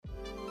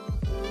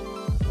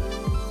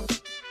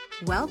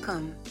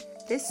Welcome.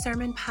 This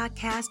sermon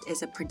podcast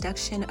is a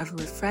production of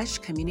Refresh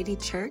Community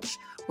Church,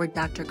 where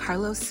Dr.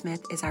 Carlos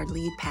Smith is our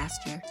lead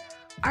pastor.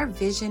 Our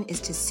vision is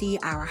to see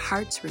our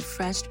hearts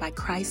refreshed by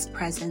Christ's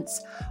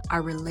presence,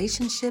 our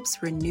relationships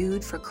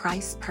renewed for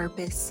Christ's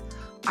purpose,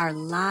 our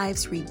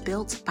lives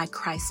rebuilt by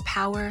Christ's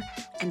power,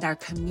 and our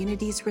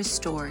communities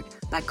restored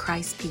by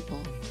Christ's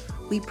people.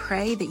 We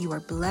pray that you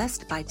are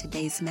blessed by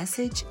today's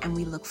message, and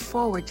we look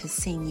forward to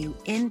seeing you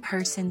in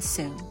person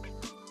soon.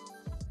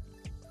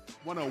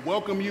 I want to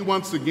welcome you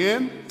once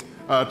again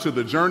to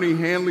the Journey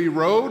Hanley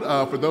Road.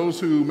 For those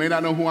who may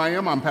not know who I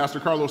am, I'm Pastor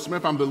Carlos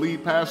Smith. I'm the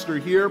lead pastor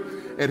here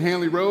at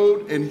Hanley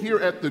Road. And here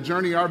at the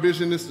Journey, our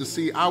vision is to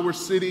see our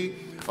city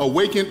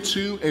awakened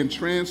to and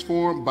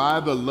transformed by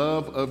the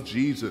love of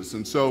Jesus.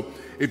 And so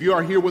if you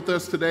are here with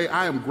us today,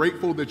 I am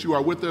grateful that you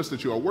are with us,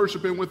 that you are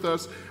worshiping with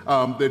us,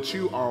 that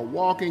you are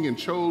walking and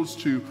chose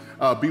to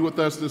be with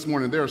us this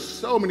morning. There are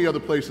so many other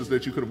places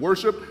that you could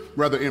worship,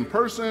 whether in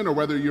person or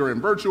whether you're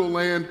in virtual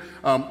land.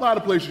 A lot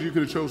of places you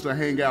could have chose to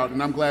hang out,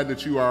 and I'm glad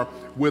that you are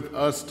with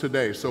us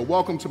today. So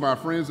welcome to my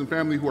friends and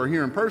family who are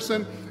here in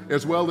person,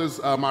 as well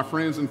as my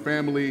friends and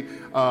family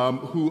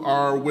who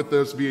are with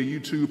us via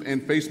YouTube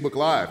and Facebook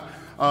Live.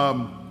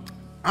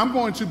 I'm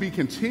going to be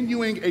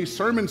continuing a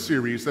sermon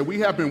series that we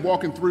have been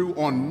walking through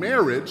on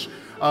marriage.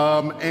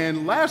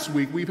 And last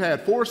week we've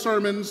had 4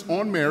 sermons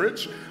on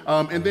marriage,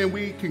 and then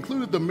we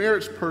concluded the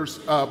marriage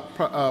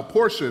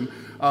portion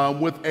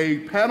with a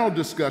panel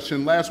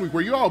discussion last week.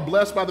 Were you all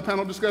blessed by the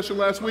panel discussion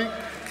last week?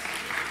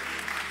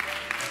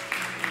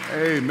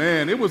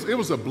 Amen. It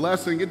was a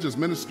blessing. It just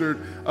ministered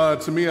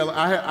to me.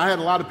 I had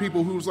a lot of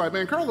people who was like,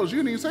 "Man, Carlos, you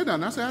didn't even say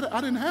nothing." I said, "I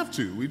didn't have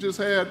to. We just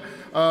had.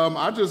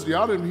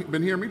 Y'all didn't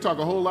been hearing me talk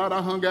a whole lot. I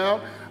hung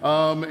out,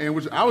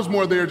 and I was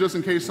more there just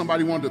in case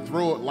somebody wanted to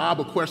lob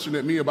a question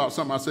at me about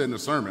something I said in the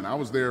sermon. I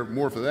was there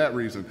more for that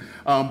reason.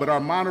 But our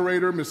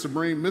moderator,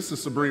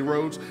 Mrs. Sabrine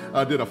Rhodes,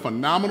 did a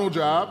phenomenal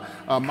job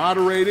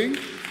moderating,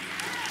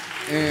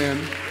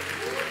 and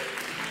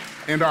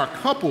our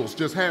couples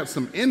just had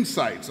some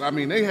insights. I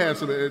mean, they had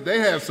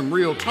some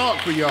real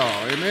talk for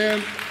y'all.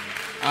 Amen.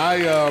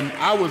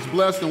 I was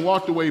blessed and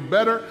walked away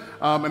better,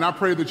 and I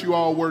pray that you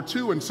all were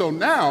too. And so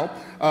now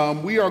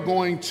we are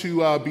going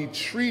to be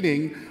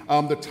treating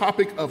the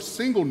topic of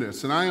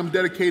singleness, and I am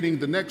dedicating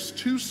the next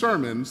 2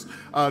 sermons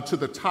to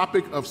the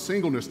topic of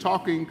singleness,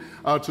 talking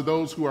to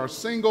those who are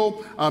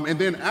single. And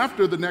then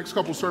after the next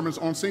couple sermons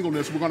on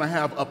singleness, we're going to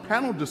have a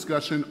panel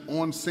discussion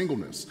on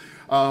singleness.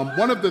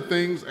 One of the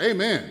things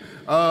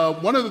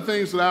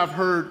that I've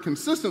heard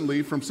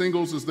consistently from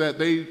singles is that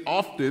they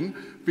often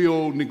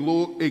feel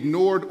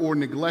ignored or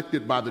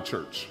neglected by the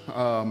church,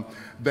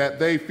 that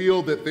they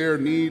feel that their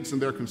needs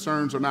and their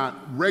concerns are not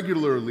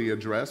regularly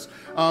addressed.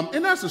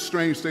 And that's a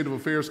strange state of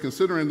affairs,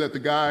 considering that the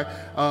guy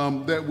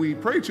that we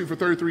prayed to for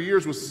 33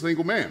 years was a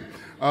single man.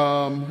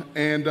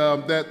 And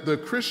that the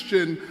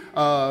Christian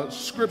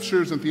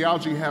scriptures and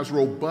theology has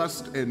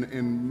robust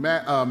and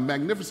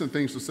magnificent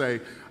things to say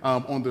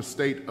on the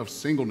state of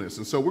singleness.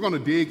 And so we're going to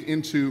dig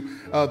into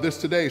this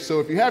today. So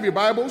if you have your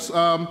Bibles,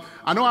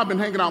 I know I've been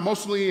hanging out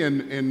mostly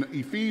in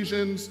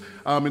Ephesians,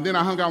 and then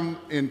I hung out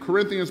in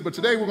Corinthians, but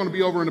today we're going to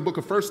be over in the book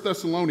of 1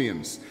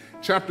 Thessalonians,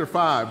 chapter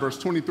 5, verse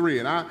 23.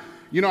 And I'm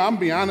going to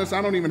be honest,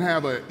 I don't even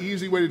have an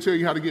easy way to tell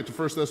you how to get to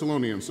 1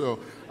 Thessalonians. So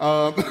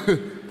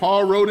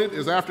Paul wrote it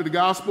as after the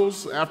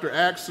Gospels, after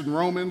Acts and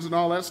Romans and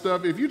all that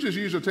stuff. If you just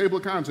use your table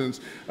of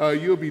contents,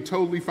 you'll be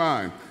totally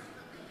fine.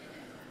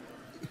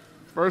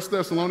 1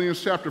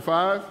 Thessalonians chapter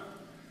 5.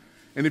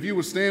 And if you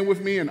would stand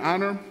with me in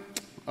honor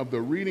of the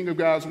reading of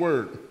God's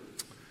word.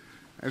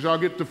 As y'all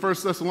get to 1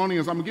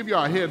 Thessalonians, I'm going to give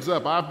y'all a heads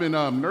up. I've been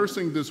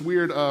nursing this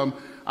weird...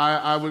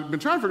 I've been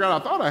trying to figure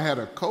out, I thought I had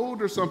a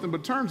cold or something,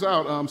 but turns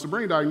out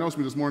Sabrine diagnosed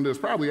me this morning. There's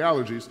probably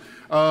allergies.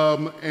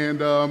 I've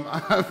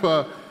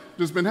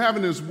just been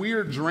having this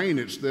weird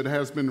drainage that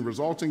has been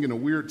resulting in a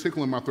weird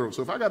tickle in my throat.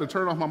 So if I got to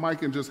turn off my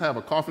mic and just have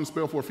a coughing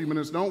spell for a few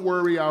minutes, don't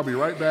worry, I'll be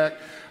right back.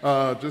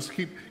 Just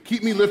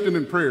keep me lifted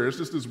in prayer. It's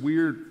just this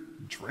weird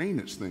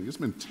drainage thing. It's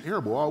been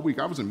terrible all week.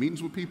 I was in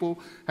meetings with people,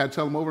 had to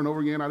tell them over and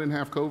over again I didn't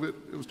have COVID.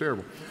 It was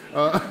terrible.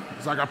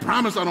 It's like, I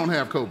promise I don't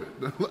have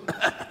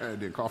COVID. I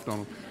did coughed on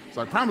them.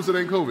 So I promise it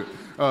ain't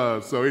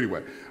COVID. So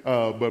anyway,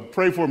 but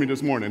pray for me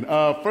this morning.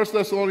 1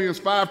 Thessalonians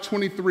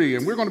 5:23,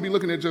 and we're going to be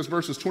looking at just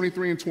verses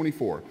 23 and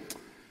 24.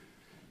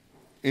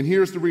 And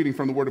here's the reading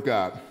from the Word of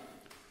God.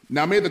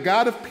 Now may the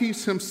God of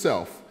peace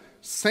himself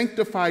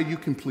sanctify you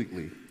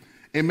completely,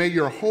 and may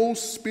your whole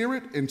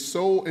spirit and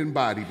soul and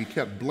body be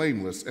kept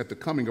blameless at the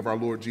coming of our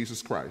Lord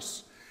Jesus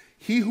Christ.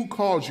 He who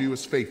calls you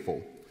is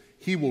faithful.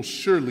 He will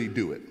surely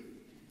do it.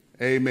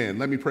 Amen.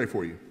 Let me pray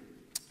for you.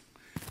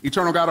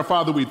 Eternal God, our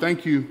Father, we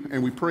thank you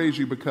and we praise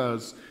you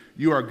because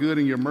You are good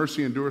and your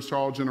mercy endures to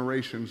all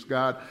generations,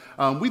 God.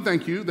 We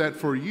thank you that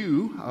for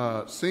you,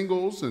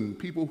 singles and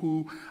people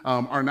who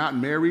are not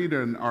married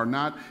and are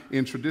not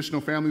in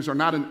traditional families are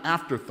not an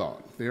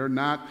afterthought. They are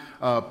not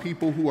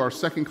people who are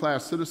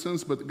second-class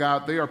citizens, but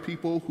God, they are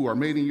people who are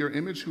made in your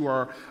image, who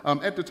are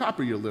at the top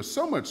of your list,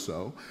 so much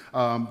so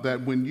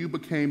that when you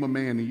became a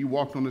man and you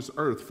walked on this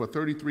earth for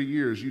 33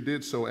 years, you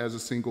did so as a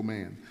single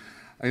man.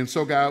 And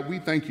so, God, we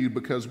thank you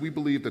because we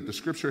believe that the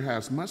scripture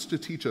has much to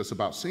teach us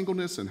about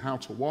singleness and how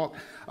to walk,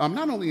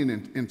 not only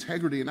in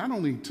integrity and not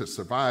only to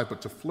survive,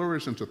 but to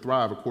flourish and to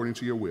thrive according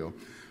to your will.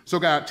 So,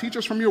 God, teach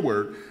us from your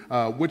word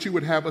what you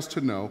would have us to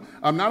know,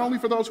 not only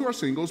for those who are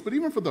singles, but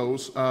even for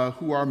those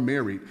who are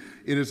married.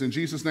 It is in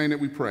Jesus' name that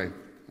we pray.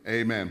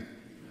 Amen.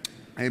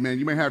 Amen.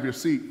 You may have your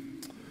seat.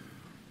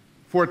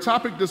 For a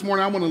topic this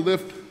morning, I want to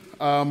lift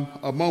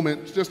a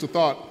moment, just a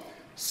thought,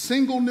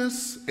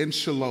 singleness and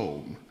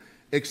shalom.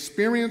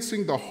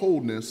 Experiencing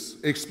wholeness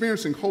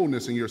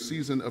in your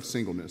season of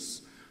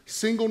singleness.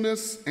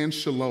 Singleness and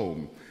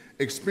shalom.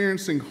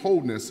 Experiencing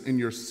wholeness in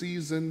your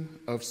season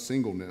of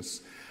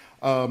singleness.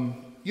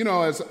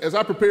 As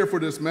I prepare for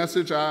this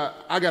message,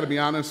 I got to be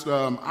honest,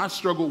 I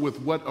struggled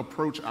with what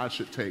approach I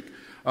should take.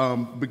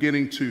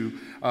 Beginning to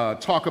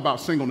talk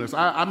about singleness.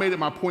 I made it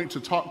my point to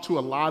talk to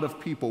a lot of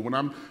people when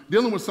I'm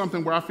dealing with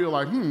something where I feel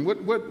like,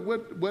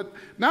 what,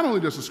 not only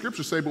does the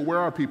scripture say, but where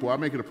are people? I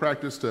make it a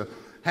practice to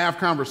have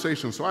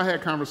conversations. So I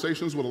had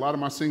conversations with a lot of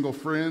my single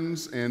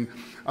friends, and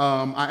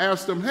I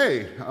asked them,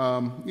 hey,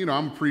 I'm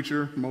a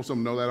preacher. Most of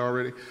them know that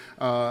already.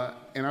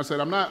 And I said,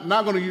 I'm not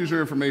going to use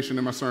your information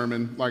in my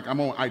sermon. Like, I'm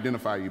going to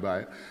identify you by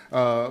it.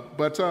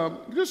 But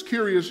just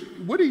curious,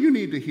 what do you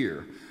need to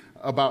hear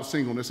about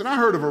singleness? And I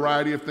heard a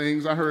variety of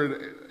things. I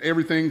heard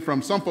everything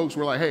from some folks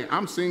were like, hey,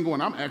 I'm single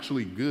and I'm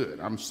actually good.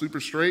 I'm super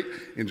straight,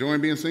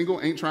 enjoying being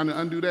single, ain't trying to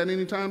undo that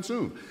anytime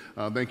soon.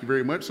 Thank you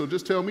very much. So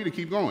just tell me to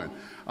keep going.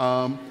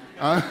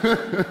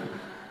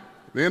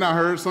 Then I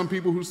heard some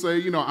people who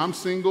say, I'm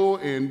single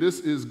and this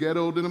is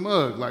ghetto in a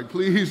mug. Like,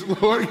 please,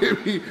 Lord,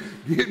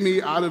 get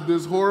me out of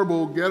this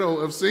horrible ghetto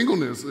of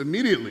singleness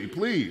immediately,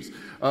 please.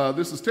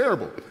 This is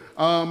terrible.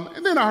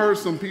 And then I heard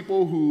some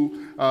people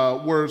who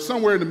were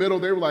somewhere in the middle.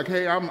 They were like,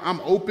 hey,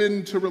 I'm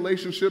open to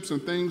relationships and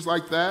things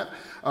like that.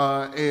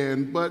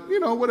 But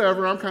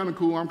whatever, I'm kind of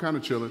cool, I'm kind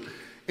of chilling.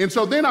 And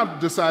so then I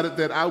decided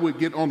that I would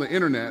get on the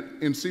internet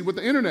and see what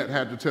the internet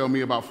had to tell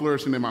me about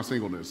flourishing in my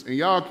singleness. And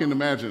y'all can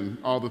imagine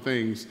all the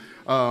things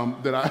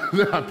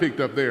that I picked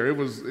up there. It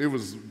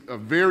was a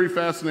very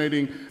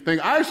fascinating thing.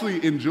 I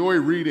actually enjoy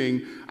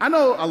reading. I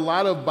know a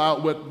lot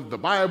about what the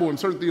Bible and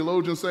certain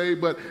theologians say,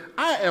 but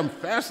I am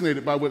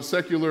fascinated by what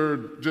secular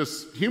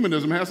just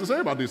humanism has to say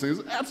about these things.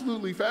 It's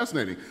absolutely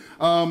fascinating.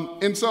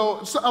 And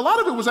so a lot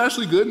of it was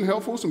actually good and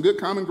helpful, some good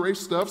common grace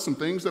stuff, some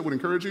things that would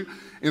encourage you.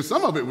 And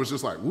some of it was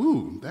just like,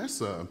 woo,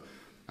 that's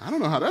I don't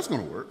know how that's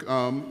going to work.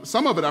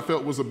 Some of it I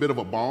felt was a bit of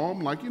a balm,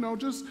 like,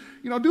 just,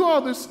 do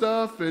all this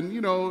stuff and,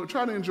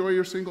 try to enjoy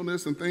your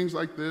singleness and things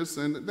like this.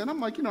 And then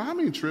I'm like, how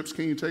many trips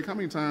can you take? How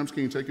many times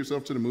can you take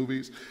yourself to the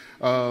movies?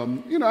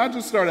 I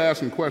just started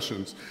asking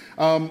questions.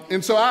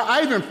 And so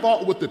I even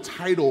thought with the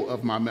title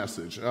of my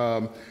message.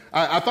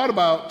 I thought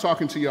about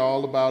talking to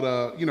y'all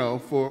about,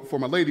 for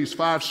my ladies,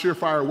 5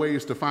 surefire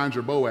ways to find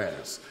your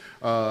Boaz.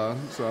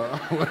 So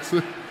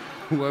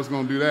I was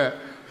going to do that.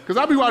 Because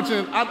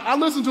I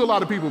listen to a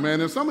lot of people, man,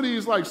 and some of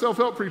these like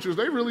self-help preachers,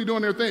 they really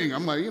doing their thing.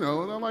 I'm like, and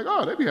I'm like,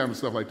 oh, they be having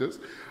stuff like this.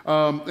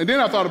 And then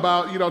I thought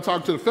about,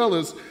 talking to the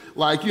fellas,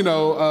 like,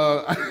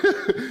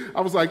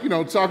 I was like,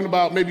 talking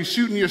about maybe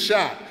shooting your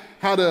shot,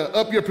 how to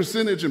up your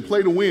percentage and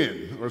play to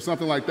win, or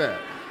something like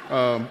that.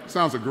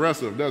 Sounds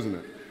aggressive, doesn't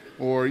it?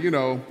 Or,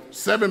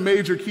 7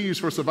 major keys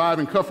for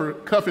surviving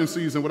cuffing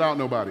season without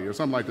nobody, or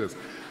something like this.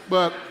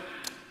 But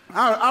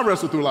I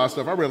wrestled through a lot of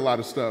stuff. I read a lot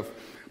of stuff.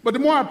 But the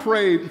more I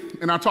prayed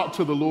and I talked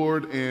to the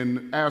Lord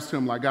and asked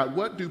him, like, God,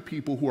 what do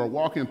people who are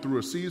walking through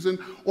a season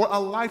or a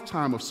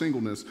lifetime of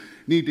singleness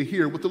need to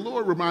hear? What the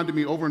Lord reminded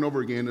me over and over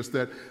again is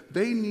that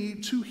they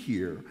need to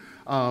hear,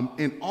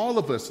 and all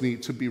of us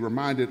need to be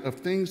reminded of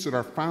things that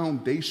are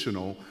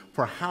foundational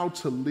for how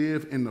to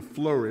live and to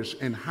flourish,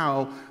 and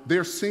how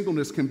their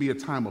singleness can be a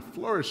time of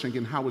flourishing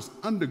and how it's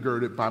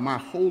undergirded by my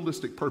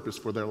holistic purpose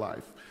for their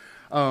life.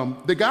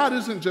 That God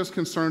isn't just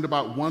concerned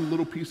about one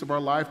little piece of our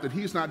life, that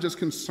he's not just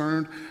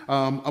concerned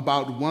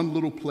about one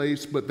little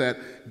place, but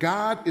that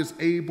God is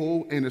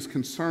able and is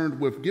concerned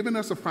with giving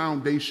us a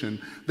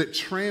foundation that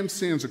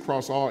transcends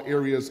across all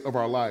areas of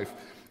our life.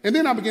 And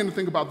then I began to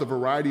think about the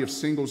variety of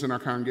singles in our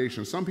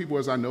congregation. Some people,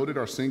 as I noted,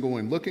 are single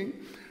and looking.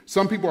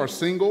 Some people are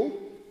single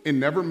and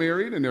never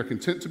married, and they're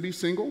content to be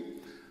single.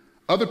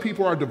 Other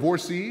people are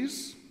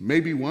divorcees,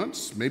 maybe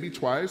once, maybe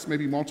twice,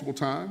 maybe multiple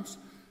times.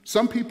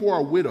 Some people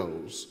are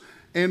widows.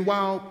 And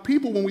while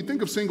people, when we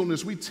think of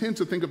singleness, we tend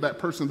to think of that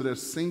person that is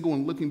single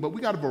and looking, but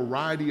we got a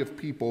variety of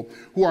people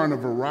who are in a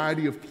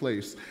variety of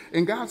place.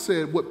 And God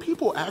said what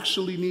people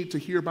actually need to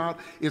hear about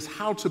is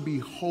how to be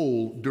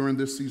whole during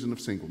this season of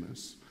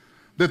singleness.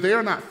 that they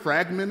are not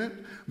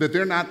fragmented, that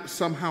they're not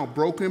somehow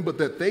broken, but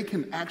that they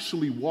can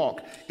actually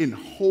walk in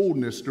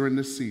wholeness during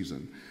this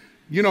season.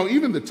 You know,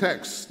 even the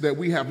text that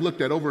we have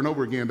looked at over and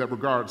over again that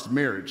regards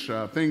marriage,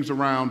 things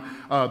around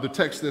the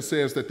text that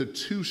says that the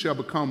two shall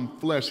become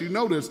flesh, you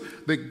notice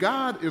that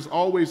God is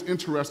always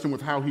interested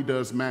with how he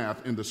does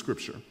math in the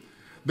scripture.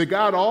 That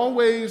God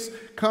always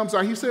comes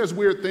out, he says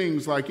weird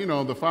things like, you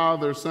know, the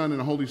Father, Son,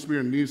 and the Holy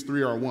Spirit, and these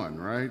three are one,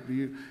 right?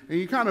 And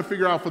you kind of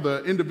figure out for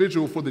the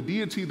individual, for the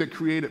deity that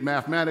created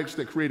mathematics,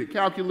 that created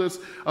calculus,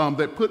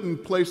 that put in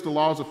place the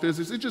laws of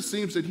physics, it just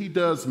seems that he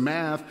does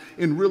math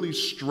in really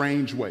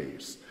strange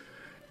ways.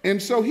 And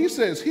so he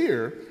says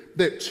here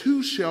that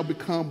two shall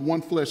become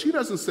one flesh. He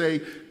doesn't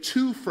say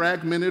two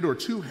fragmented or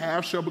two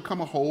halves shall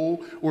become a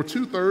whole, or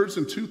 2/3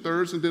 and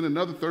 2/3 and then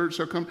another third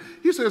shall come.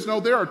 He says,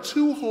 no, there are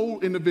two whole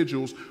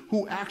individuals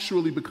who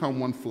actually become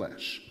one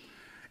flesh.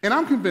 And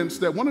I'm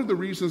convinced that one of the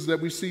reasons that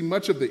we see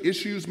much of the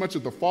issues, much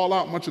of the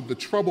fallout, much of the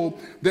trouble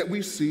that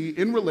we see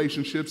in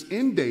relationships,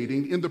 in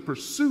dating, in the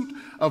pursuit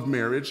of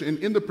marriage, and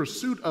in the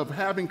pursuit of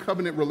having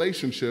covenant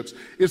relationships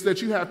is that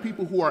you have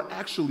people who are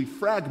actually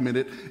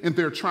fragmented and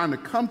they're trying to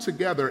come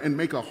together and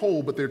make a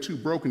whole, but they're too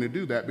broken to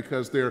do that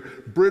because they're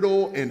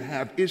brittle and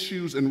have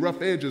issues and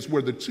rough edges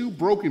where the two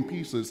broken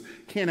pieces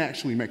can't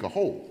actually make a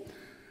whole.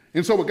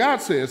 And so what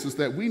God says is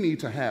that we need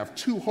to have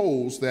two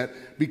wholes that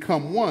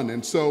become one.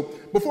 And so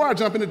before I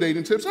jump into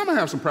dating tips, I'm going to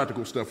have some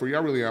practical stuff for you. I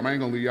really am. I ain't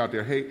going to leave you out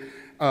there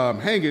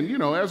hanging, you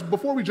know, as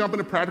before we jump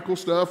into practical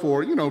stuff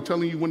or, you know,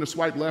 telling you when to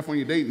swipe left on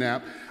your dating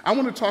app, I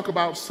want to talk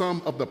about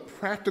some of the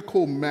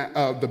practical,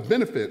 the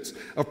benefits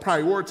of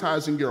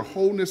prioritizing your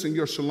wholeness and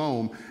your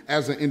shalom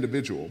as an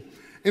individual.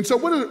 And so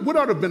what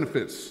are the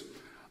benefits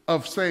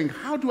of saying,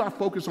 how do I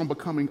focus on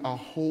becoming a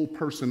whole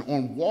person,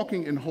 on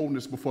walking in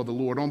wholeness before the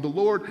Lord, on the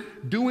Lord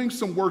doing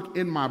some work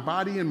in my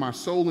body, in my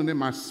soul, and in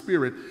my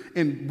spirit,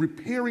 and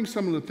repairing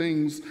some of the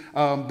things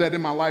that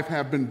in my life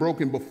have been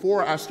broken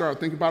before I start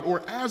thinking about,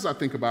 or as I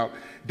think about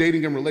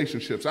dating and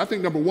relationships? I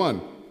think number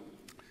one,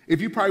 if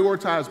you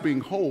prioritize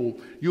being whole,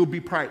 you'll be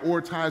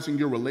prioritizing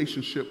your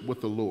relationship with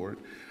the Lord.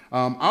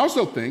 I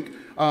also think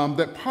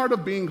that part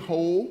of being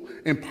whole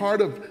and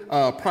part of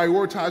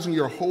prioritizing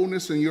your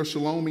wholeness and your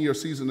shalom and your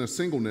season of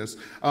singleness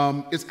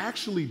is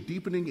actually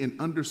deepening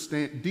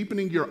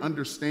your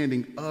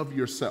understanding of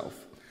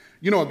yourself.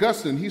 You know,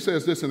 Augustine, he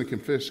says this in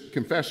the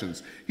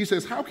Confessions. He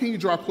says, how can you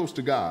draw close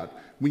to God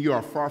when you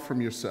are far from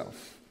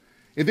yourself?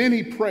 And then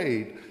he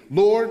prayed,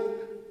 Lord,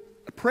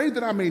 pray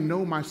that I may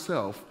know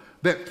myself,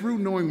 that through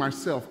knowing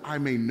myself, I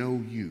may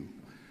know you.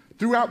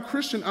 Throughout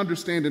Christian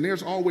understanding,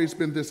 there's always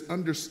been this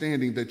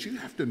understanding that you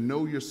have to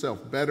know yourself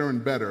better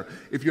and better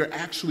if you're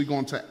actually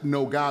going to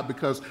know God,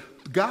 because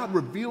God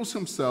reveals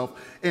himself,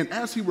 and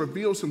as he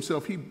reveals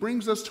himself, he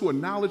brings us to a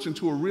knowledge and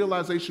to a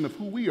realization of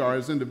who we are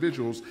as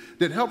individuals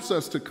that helps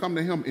us to come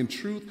to him in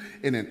truth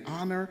and in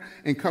honor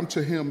and come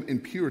to him in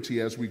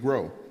purity as we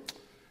grow.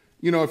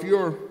 You know, if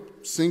you're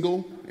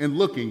single and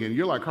looking and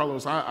you're like,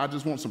 Carlos, I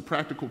just want some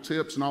practical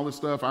tips and all this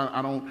stuff.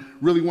 I don't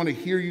really want to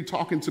hear you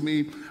talking to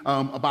me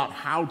about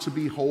how to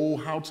be whole,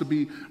 how to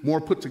be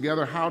more put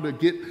together, how to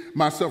get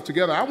myself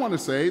together. I want to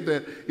say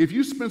that if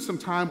you spend some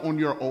time on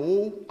your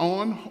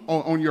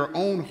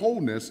own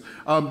wholeness,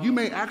 you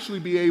may actually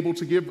be able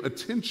to give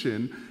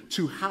attention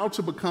to how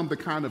to become the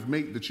kind of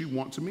mate that you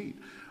want to meet.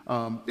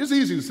 It's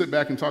easy to sit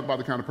back and talk about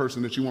the kind of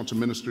person that you want to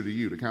minister to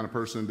you, the kind of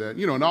person that,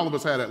 you know, and all of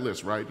us had that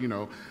list, right? You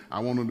know, I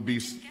want them to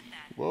be,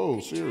 whoa,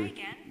 Siri.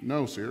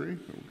 No, Siri.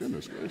 Oh,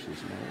 goodness gracious.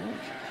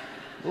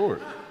 No.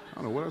 Lord, I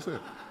don't know what I said.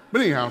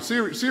 But anyhow,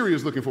 Siri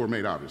is looking for a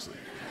mate, obviously.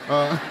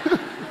 But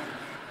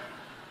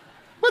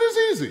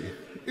it's easy.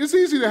 It's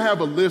easy to have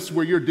a list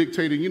where you're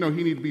dictating, you know,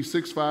 he needs to be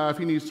 6'5",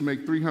 he needs to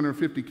make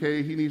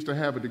 $350K, he needs to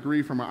have a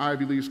degree from an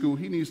Ivy League school,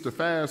 he needs to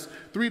fast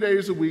 3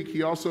 days a week,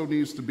 he also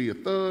needs to be a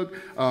thug,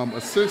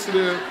 a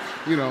sensitive,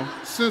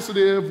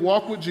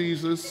 walk with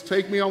Jesus,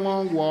 take me on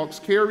long walks,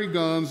 carry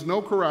guns,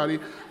 no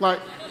karate. Like,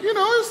 you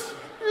know,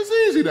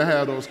 it's easy to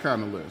have those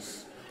kind of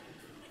lists.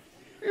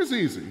 It's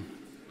easy.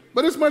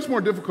 But it's much more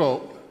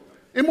difficult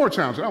and more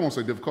challenging. I won't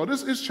say difficult.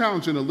 It's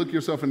challenging to look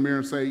yourself in the mirror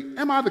and say,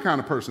 am I the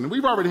kind of person, and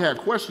we've already had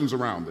questions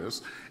around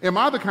this, am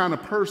I the kind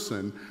of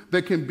person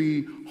that can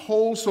be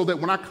whole so that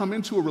when I come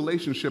into a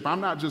relationship, I'm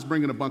not just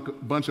bringing a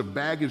bunch of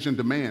baggage and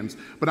demands,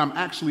 but I'm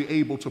actually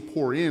able to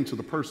pour into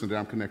the person that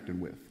I'm connecting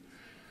with.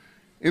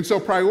 And so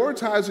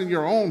prioritizing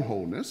your own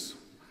wholeness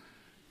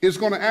is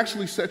going to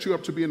actually set you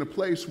up to be in a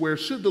place where,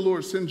 should the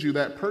Lord send you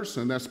that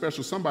person, that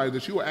special somebody,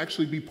 that you will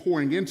actually be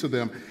pouring into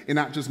them and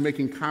not just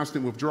making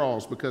constant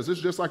withdrawals, because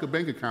it's just like a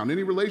bank account.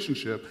 Any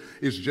relationship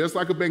is just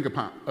like a bank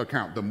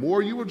account. The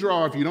more you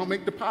withdraw, if you don't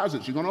make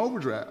deposits, you're going to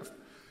overdraft.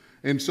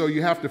 And so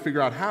you have to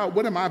figure out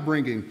what am I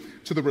bringing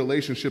to the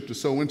relationship to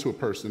sow into a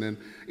person? And,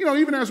 you know,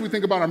 even as we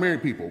think about our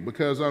married people,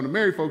 because the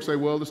married folks say,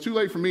 well, it's too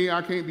late for me.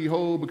 I can't be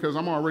whole because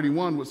I'm already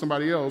one with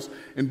somebody else,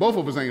 and both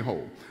of us ain't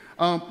whole.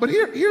 But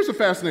here's a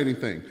fascinating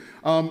thing,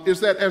 is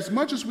that as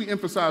much as we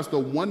emphasize the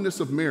oneness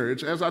of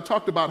marriage, as I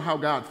talked about how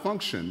God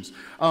functions,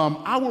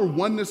 our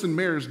oneness in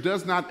marriage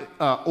does not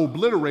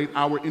obliterate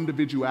our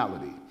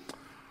individuality.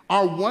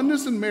 Our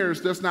oneness in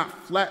marriage does not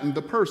flatten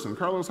the person.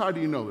 Carlos, how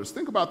do you know this?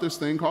 Think about this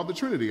thing called the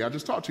Trinity. I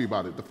just talked to you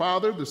about it. The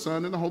Father, the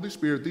Son, and the Holy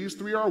Spirit, these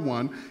three are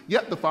one,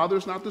 yet the Father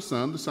is not the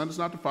Son is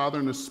not the Father,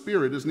 and the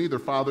Spirit is neither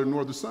Father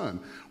nor the Son.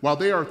 While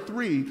they are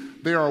three,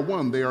 they are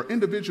one. They are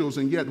individuals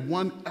and yet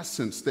one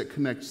essence that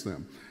connects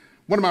them.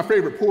 One of my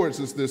favorite poets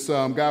is this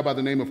guy by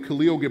the name of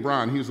Khalil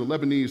Gibran. He's a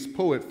Lebanese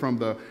poet from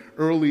the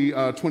early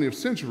 20th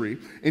century,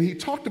 and he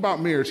talked about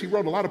marriage. He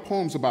wrote a lot of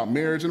poems about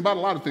marriage and about a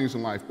lot of things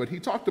in life, but he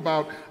talked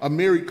about a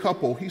married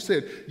couple. He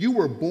said, "You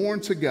were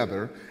born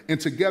together, and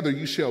together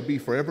you shall be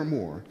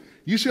forevermore.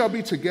 You shall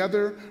be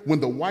together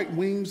when the white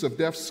wings of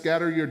death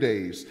scatter your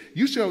days.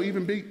 You shall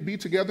even be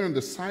together in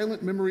the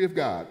silent memory of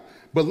God.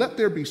 But let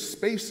there be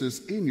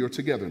spaces in your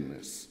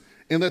togetherness,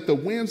 and let the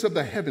winds of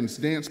the heavens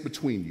dance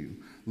between you.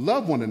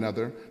 Love one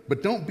another,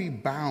 but don't be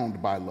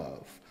bound by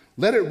love.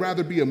 Let it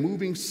rather be a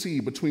moving sea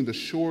between the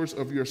shores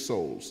of your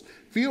souls.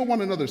 Fill one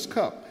another's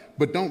cup,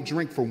 but don't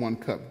drink for one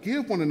cup.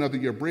 Give one another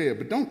your bread,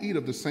 but don't eat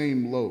of the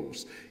same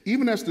loaves.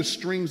 Even as the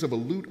strings of a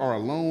lute are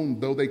alone,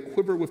 though they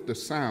quiver with the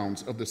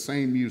sounds of the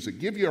same music.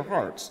 Give your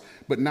hearts,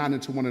 but not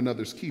into one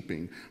another's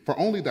keeping, for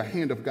only the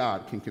hand of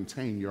God can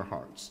contain your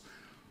hearts."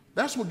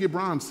 That's what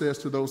Gibran says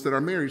to those that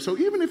are married. So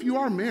even if you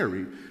are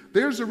married,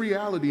 there's a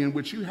reality in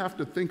which you have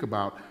to think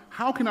about,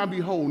 how can I be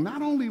whole,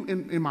 not only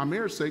in my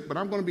marriage's sake, but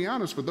I'm going to be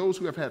honest, for those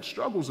who have had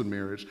struggles in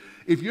marriage,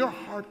 if your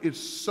heart is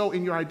so,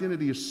 and your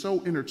identity is so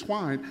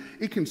intertwined,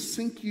 it can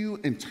sink you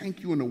and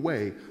tank you in a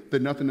way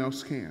that nothing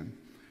else can.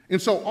 And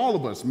so all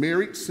of us,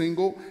 married,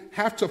 single,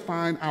 have to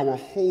find our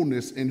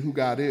wholeness in who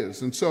God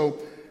is. And so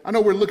I know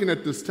we're looking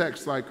at this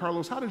text like,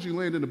 Carlos, how did you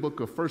land in the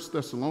book of 1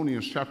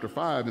 Thessalonians chapter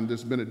 5 in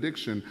this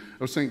benediction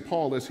of St.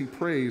 Paul as he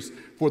prays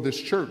for this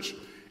church?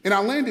 And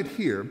I landed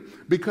here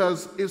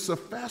because it's a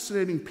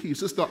fascinating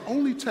piece. It's the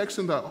only text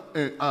in the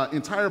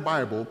entire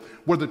Bible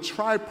where the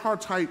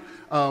tripartite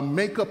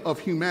makeup of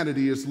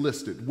humanity is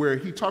listed, where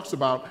he talks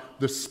about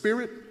the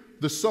spirit,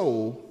 the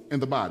soul,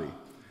 and the body.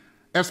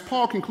 As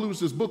Paul concludes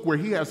this book, where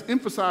he has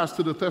emphasized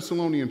to the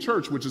Thessalonian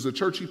church, which is a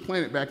church he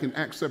planted back in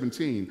Acts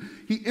 17,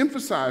 he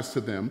emphasized to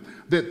them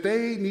that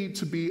they need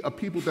to be a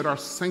people that are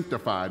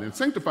sanctified. And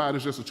sanctified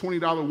is just a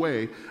 $20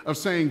 way of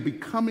saying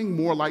becoming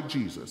more like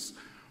Jesus.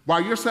 While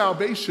your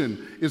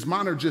salvation is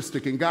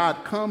monergistic and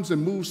God comes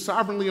and moves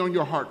sovereignly on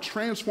your heart,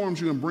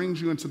 transforms you and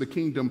brings you into the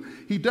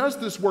kingdom, he does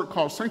this work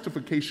called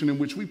sanctification, in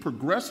which we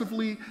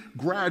progressively,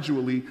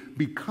 gradually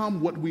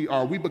become what we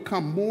are. We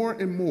become more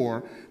and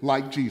more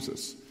like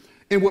Jesus.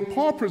 And what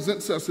Paul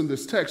presents us in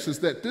this text is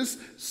that this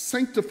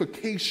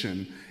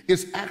sanctification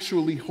is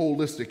actually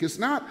holistic. It's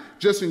not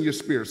just in your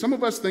spirit. Some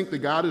of us think that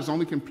God is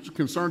only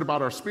concerned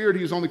about our spirit.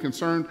 He's only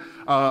concerned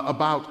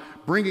about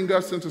bringing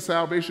us into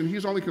salvation.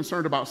 He's only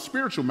concerned about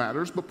spiritual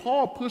matters. But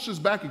Paul pushes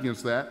back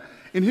against that.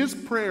 And his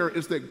prayer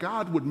is that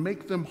God would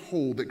make them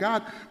whole, that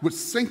God would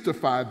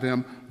sanctify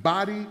them,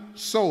 body,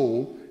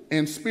 soul,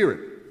 and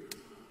spirit.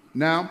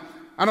 Now,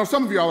 I know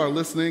some of y'all are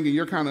listening and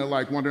you're kind of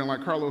like wondering,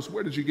 like, Carlos,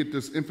 where did you get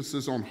this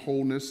emphasis on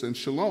wholeness and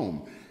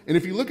shalom? And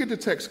if you look at the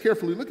text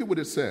carefully, look at what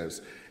it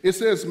says. It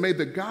says, "May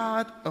the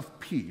God of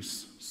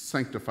peace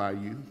sanctify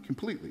you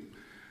completely."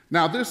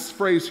 Now, this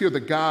phrase here, the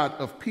God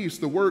of peace,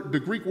 the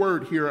Greek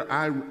word here,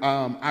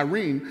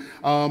 irene,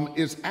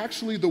 is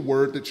actually the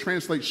word that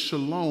translates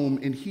shalom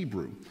in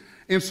Hebrew.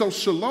 And so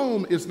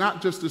shalom is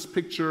not just this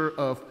picture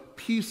of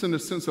peace in the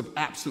sense of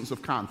absence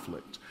of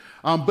conflict.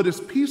 But it's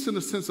peace in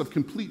the sense of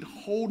complete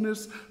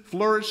wholeness,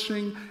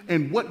 flourishing,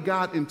 and what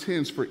God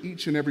intends for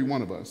each and every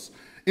one of us.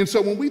 And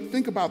so when we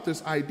think about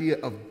this idea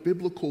of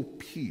biblical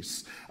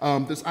peace,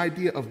 this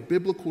idea of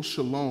biblical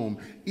shalom,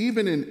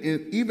 even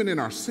in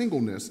our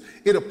singleness,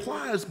 it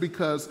applies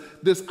because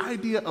this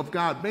idea of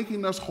God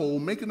making us whole,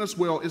 making us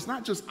well, is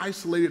not just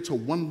isolated to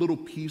one little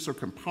piece or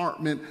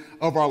compartment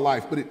of our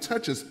life, but it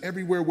touches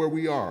everywhere where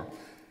we are.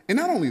 And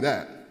not only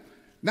that,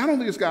 not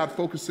only is God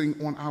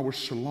focusing on our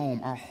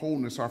shalom, our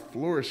wholeness, our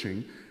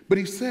flourishing, but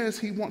he says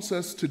he wants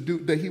to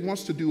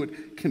do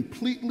it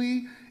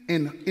completely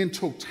and in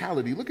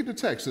totality. Look at the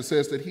text. It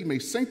says that he may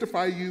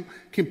sanctify you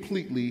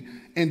completely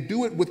and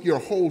do it with your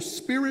whole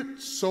spirit,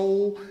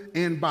 soul,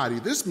 and body.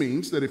 This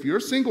means that if you're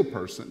a single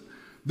person,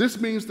 this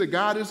means that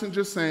God isn't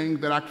just saying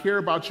that I care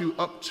about you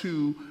up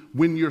to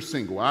when you're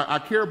single. I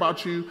care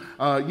about you,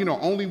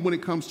 only when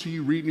it comes to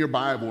you reading your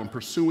Bible and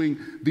pursuing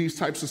these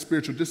types of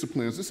spiritual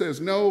disciplines. It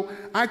says, no,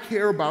 I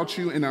care about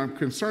you and I'm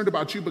concerned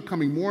about you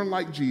becoming more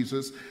like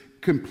Jesus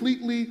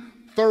completely,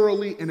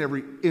 thoroughly,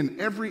 in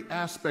every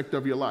aspect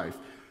of your life.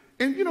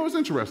 And, it's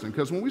interesting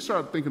because when we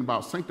start thinking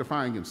about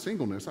sanctifying in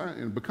singleness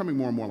and becoming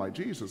more and more like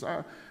Jesus,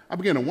 I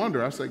began to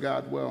wonder. I say,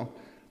 God, well,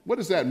 what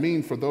does that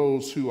mean for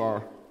those who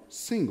are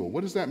single.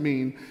 What does that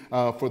mean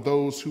for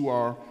those who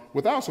are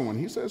without someone?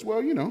 He says,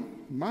 well,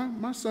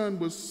 my son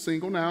was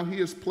single. Now he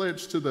is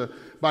pledged to the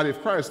body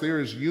of Christ. There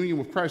is union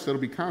with Christ that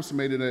will be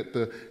consummated at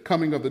the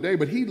coming of the day.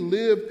 But he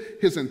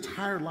lived his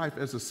entire life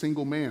as a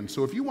single man.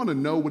 So if you want to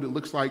know what it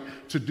looks like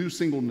to do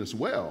singleness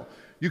well,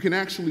 you can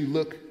actually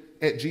look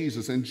at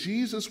Jesus. And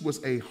Jesus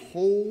was a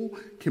whole,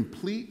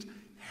 complete,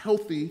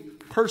 healthy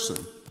person.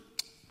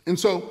 And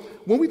so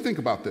when we think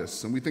about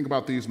this and we think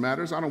about these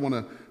matters, I don't want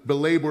to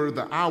belabor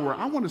the hour.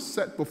 I want to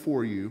set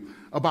before you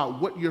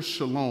about what your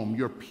shalom,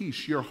 your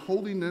peace, your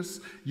holiness,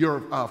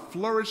 your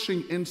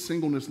flourishing in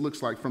singleness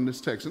looks like from this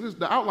text. And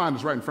the outline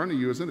is right in front of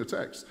you. It's in the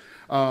text.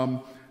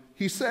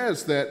 He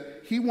says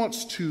that he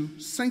wants to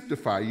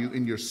sanctify you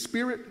in your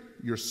spirit,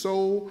 your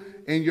soul,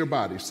 and your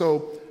body.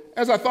 So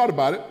as I thought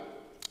about it,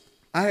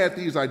 I had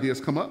these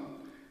ideas come up.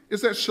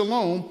 Is that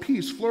shalom,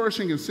 peace,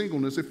 flourishing in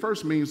singleness, it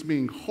first means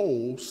being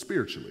whole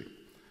spiritually.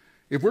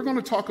 If we're going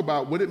to talk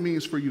about what it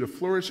means for you to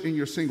flourish in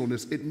your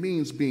singleness, it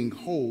means being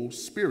whole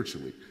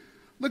spiritually.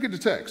 Look at the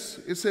text.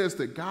 It says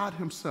that God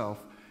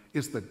himself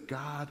is the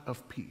God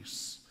of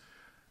peace.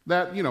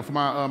 That, for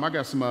I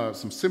got some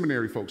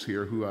seminary folks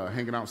here who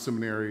hanging out in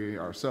seminary,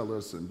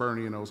 Arcellus and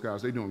Bernie and those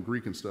guys, they doing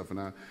Greek and stuff.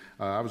 And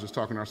I was just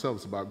talking to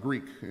Arcellus about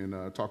Greek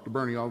and talk to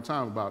Bernie all the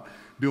time about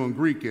doing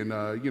Greek. And,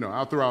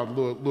 I'll throw out a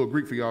little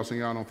Greek for y'all so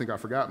y'all don't think I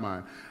forgot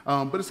mine.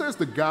 But it says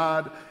the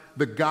God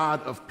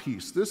of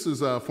peace. This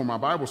is, for my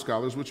Bible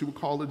scholars, what you would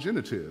call a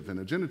genitive.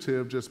 And a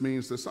genitive just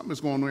means that something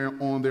is going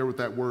on there with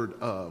that word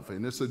of.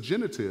 And it's a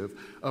genitive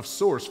of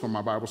source for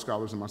my Bible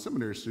scholars and my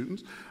seminary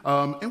students.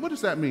 And what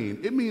does that mean?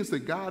 It means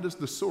that God is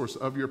the source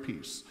of your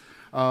peace.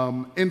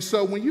 And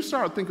so when you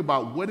start thinking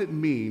about what it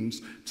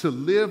means to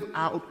live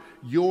out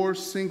your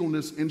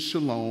singleness in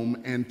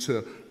shalom and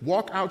to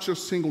walk out your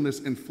singleness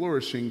in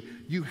flourishing,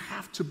 you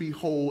have to be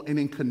whole and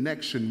in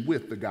connection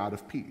with the God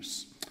of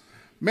peace.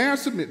 May I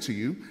submit to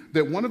you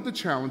that one of the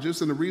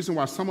challenges and the reason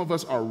why some of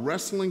us are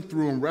wrestling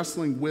through and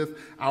wrestling with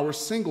our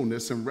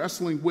singleness and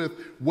wrestling with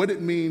what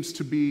it means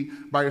to be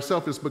by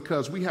yourself is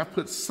because we have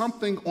put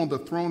something on the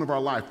throne of our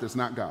life that's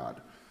not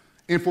God.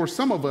 And for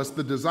some of us,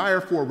 the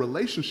desire for a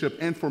relationship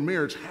and for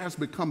marriage has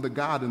become the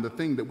God and the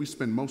thing that we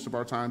spend most of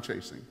our time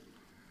chasing.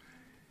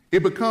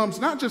 It becomes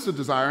not just a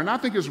desire, and I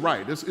think it's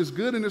right. It's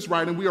good and it's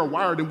right, and we are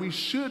wired, and we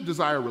should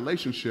desire a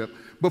relationship.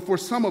 But for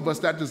some of us,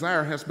 that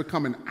desire has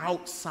become an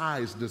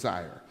outsized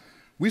desire.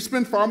 We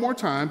spend far more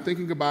time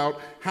thinking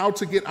about how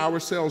to get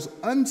ourselves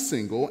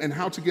unsingle and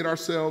how to get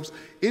ourselves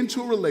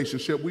into a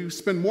relationship. We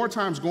spend more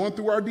time going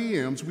through our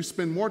DMs. We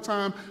spend more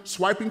time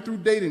swiping through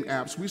dating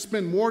apps. We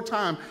spend more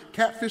time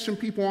catfishing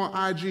people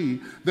on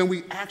IG than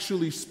we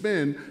actually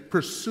spend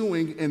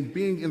pursuing and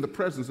being in the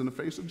presence in the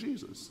face of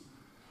Jesus.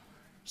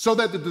 So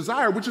that the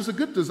desire, which is a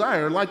good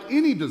desire, like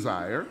any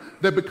desire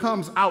that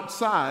becomes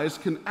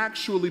outsized, can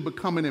actually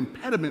become an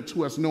impediment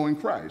to us knowing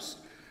Christ.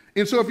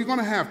 And so if you're going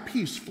to have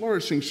peace,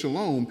 flourishing,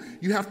 shalom,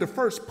 you have to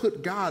first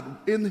put God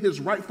in his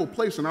rightful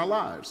place in our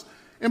lives.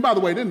 And by the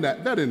way,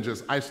 that didn't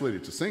just isolate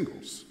it to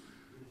singles.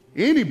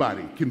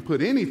 Anybody can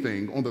put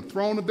anything on the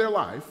throne of their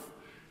life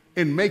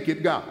and make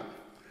it God.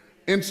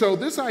 And so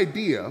this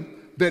idea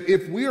that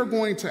if we are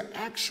going to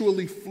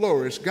actually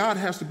flourish, God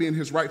has to be in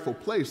his rightful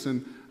place.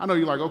 And I know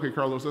you're like, okay,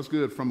 Carlos, that's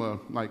good from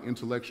a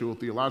intellectual,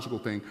 theological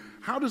thing.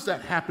 How does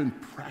that happen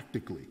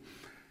practically?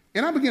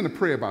 And I began to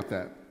pray about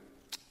that.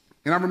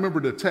 And I remember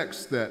this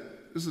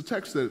is a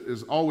text that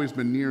has always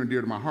been near and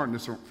dear to my heart, and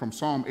it's from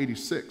Psalm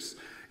 86.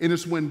 And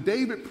it's when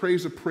David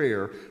prays a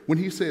prayer when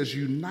he says,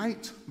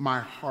 unite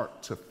my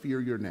heart to fear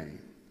your name.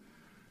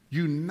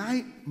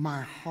 Unite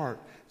my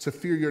heart to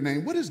fear your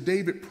name. What is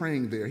David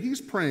praying there?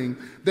 He's praying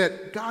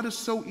that God is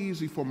so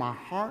easy for my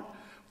heart,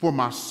 for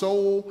my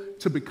soul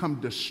to become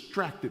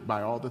distracted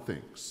by all the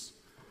things.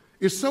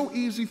 It's so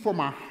easy for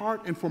my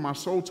heart and for my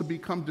soul to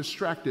become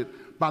distracted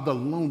by the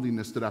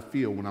loneliness that I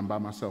feel when I'm by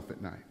myself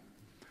at night.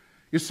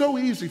 It's so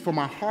easy for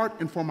my heart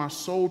and for my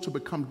soul to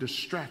become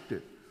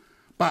distracted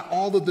by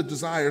all of the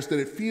desires that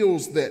it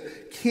feels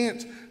that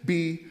can't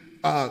be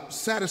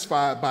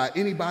satisfied by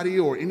anybody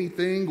or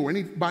anything or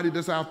anybody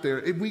that's out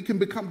there. We can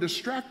become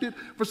distracted.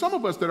 For some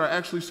of us that are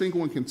actually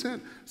single and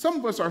content, some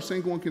of us are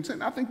single and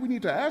content. I think we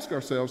need to ask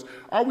ourselves,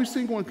 are we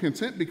single and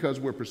content because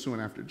we're pursuing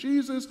after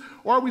Jesus,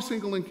 or are we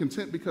single and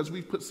content because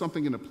we've put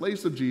something in the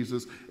place of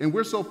Jesus and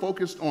we're so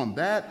focused on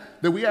that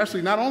we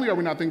actually, not only are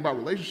we not thinking about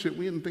relationship,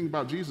 we didn't think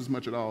about Jesus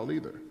much at all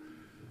either.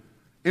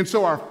 And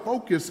so our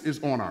focus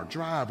is on our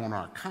drive, on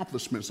our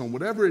accomplishments, on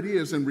whatever it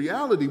is. In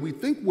reality, we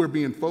think we're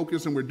being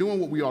focused and we're doing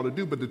what we ought to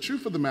do, but the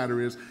truth of the matter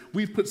is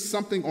we've put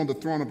something on the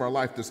throne of our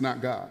life that's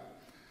not God.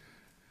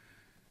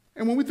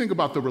 And when we think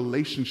about the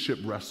relationship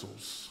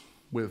wrestles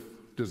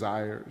with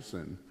desires,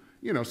 and,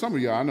 some of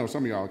y'all, I know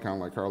some of y'all are kind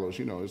of like Carlos,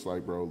 it's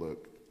like, bro,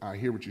 look, I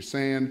hear what you're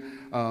saying,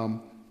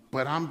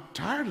 but I'm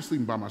tired of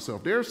sleeping by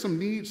myself. There are some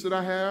needs that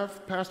I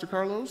have, Pastor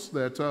Carlos,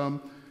 that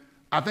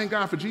I thank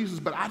God for Jesus,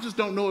 but I just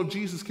don't know if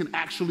Jesus can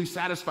actually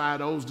satisfy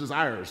those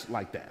desires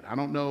like that. I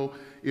don't know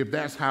if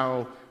that's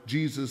how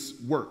Jesus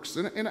works.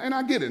 And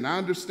I get it, and I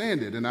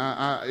understand it, and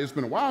it's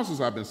been a while since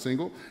I've been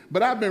single,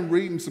 but I've been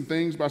reading some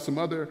things by some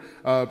other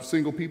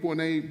single people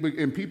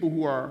and people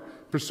who are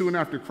pursuing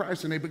after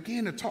Christ, and they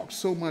begin to talk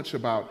so much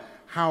about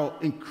how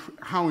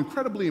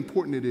incredibly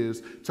important it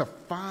is to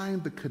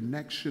find the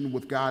connection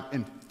with God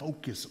and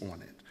focus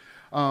on it.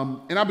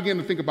 And I began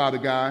to think about a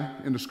guy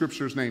in the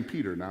scriptures named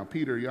Peter. Now,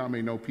 Peter, y'all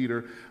may know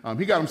Peter.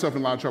 He got himself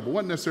in a lot of trouble.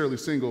 Wasn't necessarily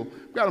single.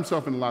 Got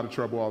himself in a lot of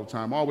trouble all the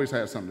time. Always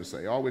had something to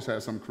say. Always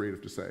had something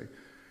creative to say.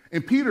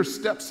 And Peter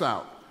steps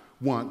out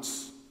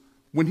once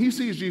when he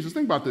sees Jesus.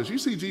 Think about this. You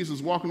see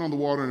Jesus walking on the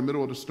water in the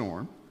middle of the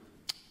storm.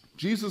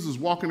 Jesus is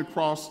walking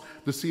across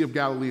the Sea of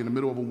Galilee in the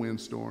middle of a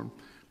windstorm.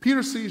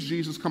 Peter sees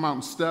Jesus come out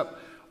and step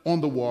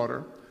on the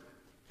water.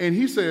 And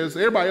he says,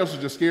 everybody else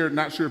is just scared,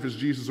 not sure if it's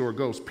Jesus or a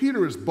ghost.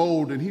 Peter is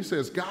bold, and he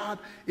says, God,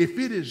 if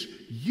it is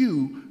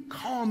you,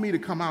 call me to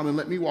come out and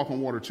let me walk on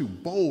water too.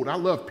 Bold. I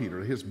love Peter,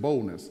 his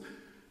boldness.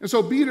 And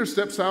so Peter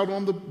steps out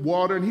on the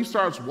water, and he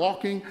starts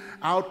walking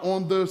out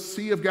on the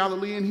Sea of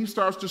Galilee, and he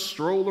starts to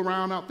stroll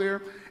around out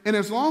there. And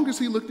as long as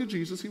he looked at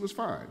Jesus, he was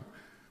fine.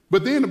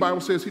 But then the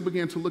Bible says he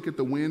began to look at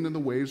the wind and the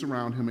waves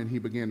around him, and he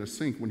began to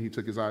sink when he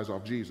took his eyes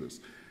off Jesus.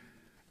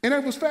 And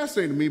it was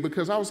fascinating to me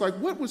because I was like,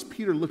 what was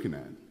Peter looking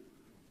at?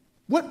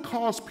 What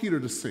caused Peter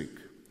to sink?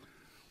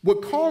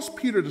 What caused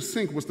Peter to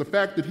sink was the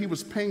fact that he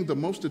was paying the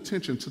most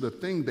attention to the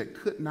thing that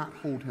could not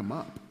hold him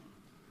up.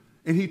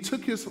 And he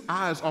took his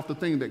eyes off the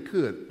thing that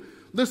could.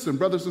 Listen,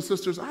 brothers and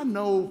sisters, I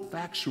know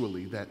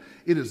factually that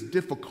it is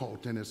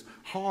difficult and it's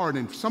hard,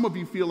 and some of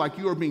you feel like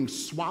you are being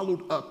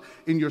swallowed up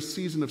in your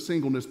season of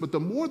singleness, but the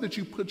more that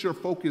you put your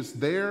focus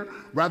there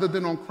rather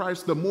than on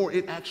Christ, the more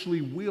it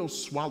actually will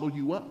swallow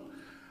you up.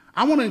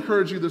 I want to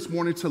encourage you this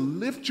morning to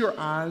lift your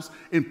eyes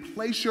and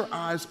place your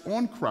eyes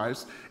on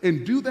Christ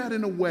and do that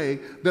in a way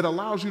that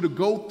allows you to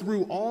go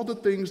through all the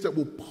things that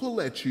will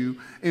pull at you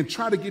and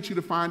try to get you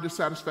to find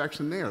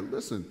dissatisfaction there.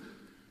 Listen,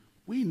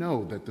 we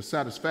know that the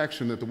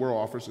satisfaction that the world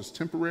offers is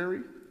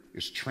temporary,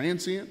 it's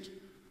transient,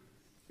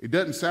 it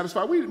doesn't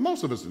satisfy.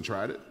 Most of us have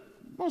tried it.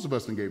 Most of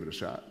us have gave it a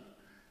shot.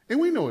 And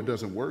we know it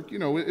doesn't work. You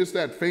know, it's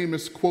that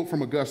famous quote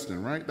from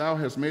Augustine, right? Thou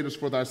hast made us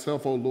for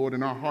thyself, O Lord,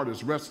 and our heart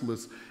is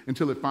restless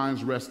until it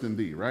finds rest in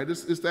thee, right?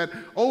 It's that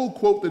old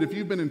quote that if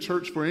you've been in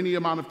church for any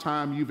amount of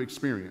time, you've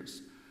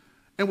experienced.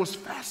 And what's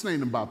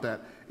fascinating about that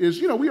is,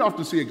 you know, we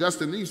often see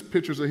Augustine, these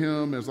pictures of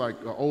him as like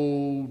an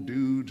old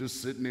dude just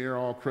sitting there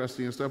all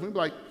crusty and stuff. And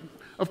like,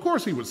 of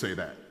course he would say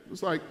that.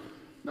 It's like,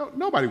 no,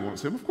 nobody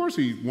wants him. Of course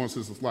he wants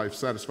his life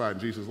satisfied in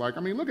Jesus. Like, I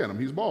mean, look at him.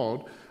 He's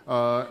bald.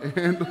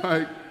 And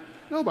like,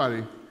 nobody.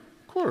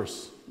 Of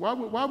course.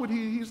 Why would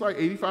he? He's like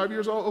 85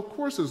 years old. Of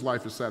course his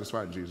life is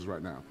satisfied in Jesus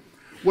right now.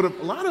 What a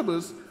lot of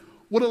us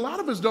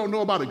don't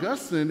know about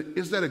Augustine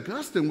is that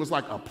Augustine was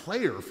like a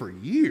player for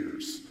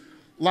years.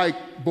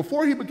 Like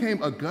before he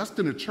became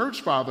Augustine, a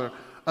church father,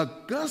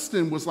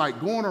 Augustine was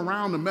like going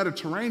around the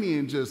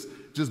Mediterranean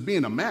just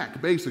being a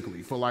Mac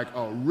basically for like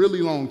a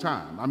really long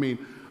time. I mean,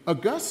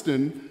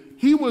 Augustine,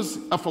 he was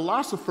a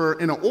philosopher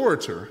and an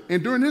orator.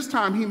 And during his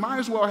time, he might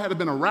as well have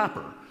been a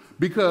rapper,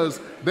 because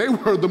they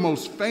were the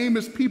most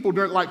famous people.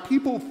 Like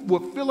people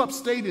would fill up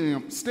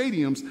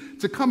stadiums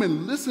to come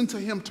and listen to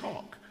him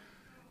talk.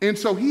 And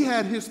so he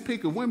had his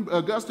pick of when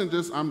Augustine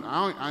just,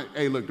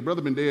 hey, look, the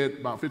brother been dead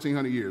about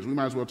 1,500 years. We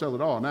might as well tell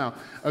it all now.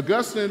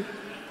 Augustine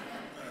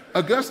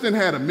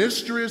had a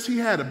mistress. He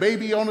had a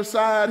baby on the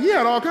side. He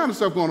had all kinds of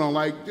stuff going on.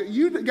 Like,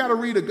 you got to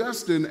read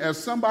Augustine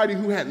as somebody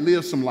who had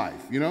lived some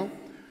life, you know?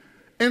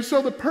 And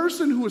so the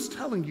person who is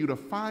telling you to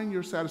find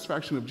your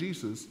satisfaction of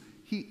Jesus,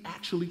 he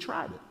actually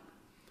tried it.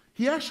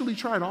 He actually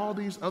tried all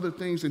these other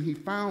things, and he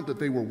found that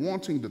they were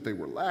wanting, that they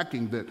were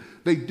lacking, that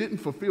they didn't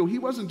fulfill. He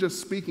wasn't just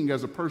speaking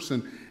as a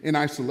person in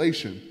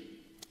isolation.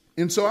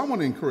 And so I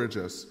want to encourage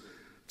us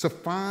to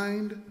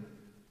find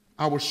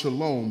our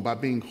shalom by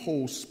being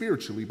whole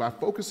spiritually, by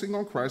focusing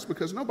on Christ,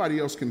 because nobody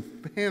else can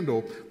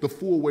handle the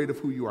full weight of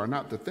who you are,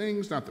 not the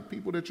things, not the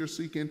people that you're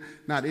seeking,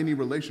 not any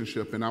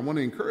relationship. And I want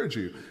to encourage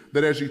you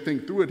that as you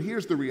think through it,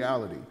 here's the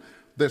reality,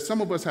 that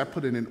some of us have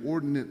put an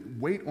inordinate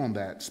weight on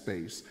that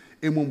space.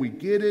 And when we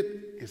get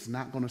it, it's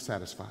not going to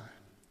satisfy.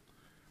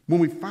 When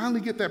we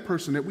finally get that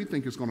person that we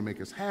think is going to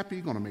make us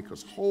happy, going to make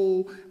us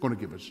whole, going to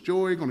give us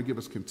joy, going to give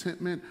us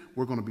contentment,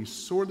 we're going to be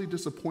sorely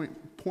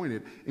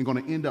disappointed and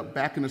going to end up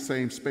back in the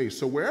same space.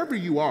 So wherever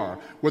you are,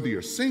 whether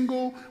you're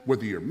single,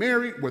 whether you're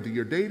married, whether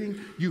you're dating,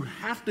 you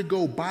have to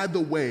go by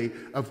the way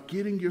of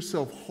getting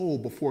yourself whole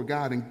before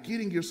God and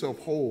getting yourself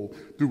whole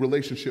through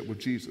relationship with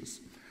Jesus.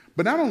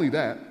 But not only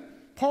that,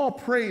 Paul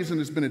prays in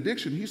his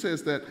benediction. He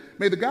says that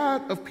may the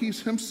God of peace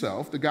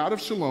himself, the God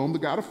of shalom, the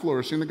God of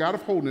flourishing, the God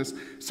of wholeness,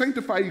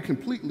 sanctify you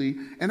completely.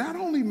 And not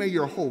only may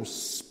your whole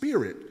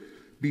spirit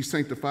be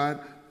sanctified,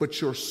 but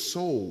your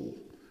soul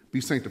be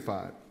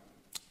sanctified.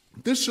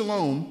 This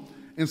shalom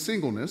and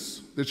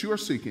singleness that you are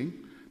seeking,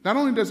 not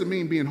only does it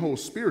mean being whole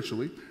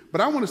spiritually,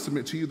 but I want to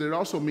submit to you that it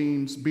also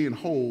means being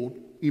whole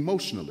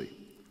emotionally.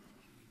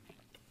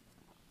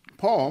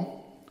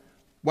 Paul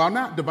While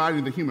not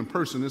dividing the human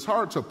person, it's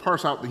hard to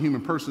parse out the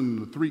human person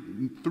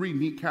into three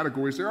neat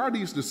categories. There are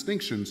these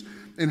distinctions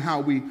in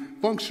how we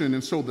function.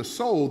 And so the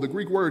soul, the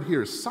Greek word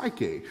here is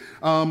psyche,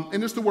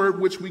 and it's the word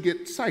which we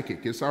get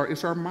psychic. It's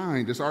our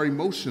mind, it's our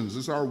emotions,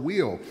 it's our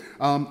will.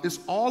 It's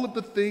all of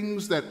the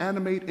things that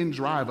animate and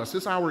drive us.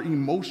 It's our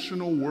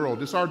emotional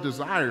world, it's our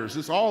desires,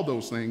 it's all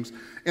those things.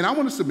 And I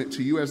want to submit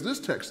to you, as this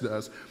text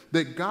does,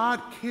 that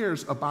God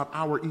cares about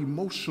our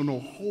emotional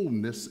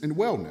wholeness and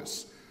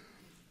wellness.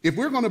 If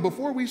we're going to,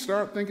 before we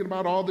start thinking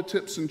about all the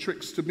tips and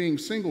tricks to being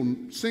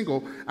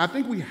single, I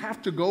think we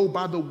have to go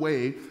by the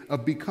way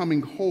of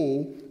becoming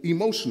whole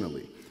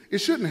emotionally. It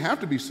shouldn't have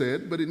to be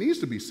said, but it needs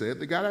to be said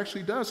that God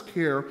actually does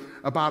care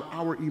about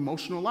our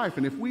emotional life.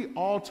 And if we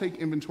all take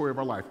inventory of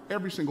our life,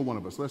 every single one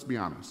of us, let's be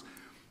honest,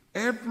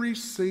 every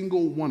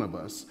single one of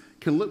us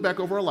can look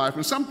back over our life,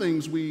 and some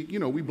things we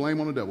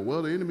blame on the devil.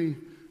 Well, the enemy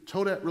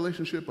tore that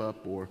relationship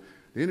up, or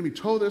the enemy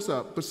tore this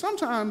up. But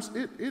sometimes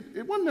it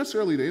wasn't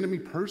necessarily the enemy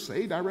per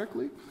se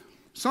directly.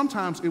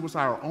 Sometimes it was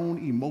our own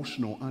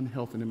emotional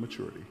unhealth and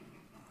immaturity.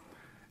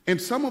 And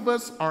some of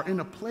us are in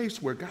a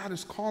place where God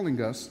is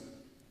calling us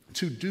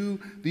to do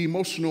the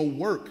emotional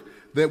work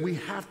that we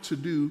have to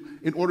do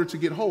in order to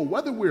get whole,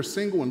 whether we're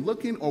single and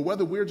looking, or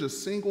whether we're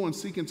just single and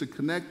seeking to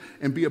connect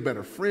and be a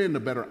better friend,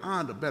 a better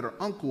aunt, a better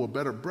uncle, a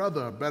better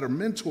brother, a better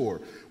mentor.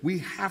 We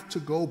have to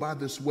go by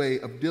this way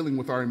of dealing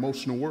with our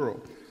emotional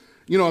world.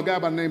 You know, a guy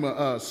by the name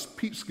of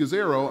Pete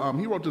Scazzero,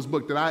 he wrote this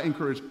book that I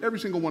encourage every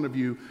single one of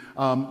you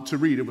to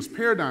read. It was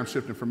paradigm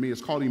shifting for me.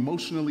 It's called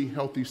Emotionally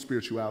Healthy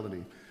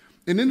Spirituality.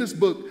 And in this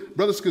book,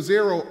 Brother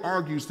Scazzero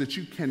argues that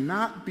you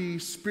cannot be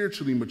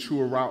spiritually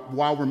mature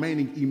while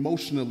remaining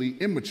emotionally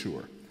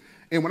immature.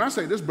 And when I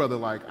say this, brother,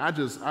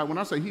 when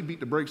I say he beat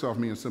the brakes off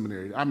me in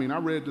seminary, I mean, I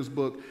read this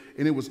book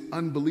and it was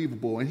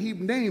unbelievable. And he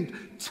named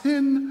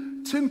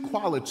 10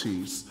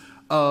 qualities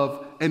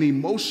of an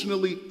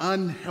emotionally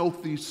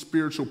unhealthy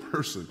spiritual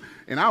person.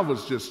 And I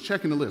was just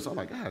checking the list. I was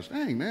like, gosh,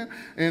 dang, man.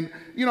 And,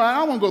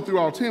 I won't go through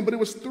all 10, but it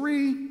was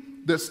 3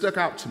 that stuck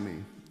out to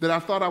me that I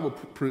thought I would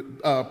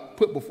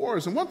put before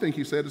us. And one thing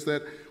he said is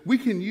that we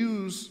can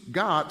use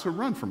God to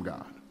run from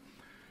God.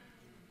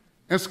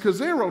 And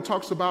Scazzero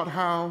talks about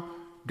how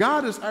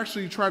God is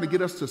actually trying to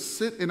get us to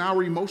sit in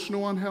our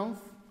emotional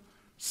unhealth,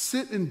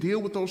 sit and deal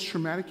with those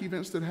traumatic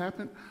events that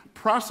happen,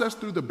 process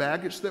through the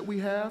baggage that we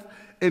have.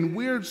 And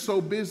we're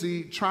so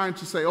busy trying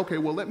to say, okay,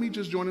 well, let me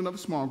just join another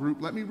small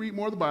group. Let me read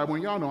more of the Bible.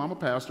 And y'all know I'm a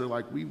pastor,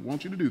 we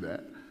want you to do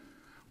that.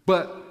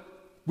 But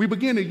we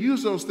begin to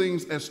use those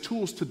things as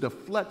tools to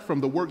deflect from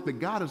the work that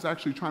God is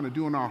actually trying to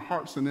do in our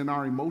hearts and in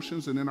our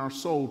emotions and in our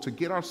soul to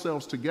get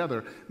ourselves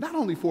together, not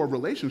only for a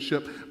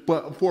relationship,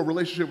 but for a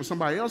relationship with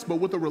somebody else, but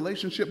with a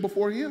relationship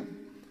before Him.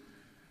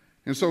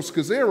 And so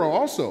Scazzero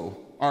also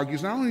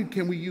argues not only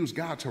can we use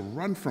God to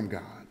run from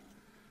God,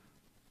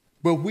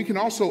 but we can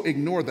also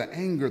ignore the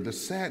anger, the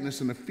sadness,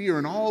 and the fear,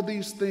 and all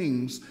these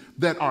things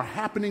that are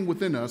happening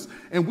within us.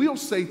 And we'll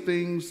say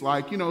things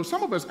like,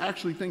 some of us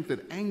actually think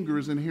that anger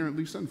is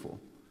inherently sinful,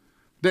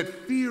 that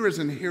fear is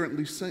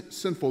inherently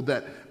sinful,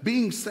 that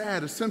being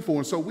sad is sinful.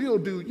 And so we'll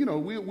do,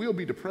 we'll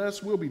be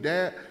depressed, we'll be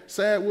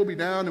sad, we'll be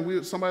down,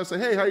 and somebody will say,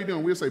 hey, how you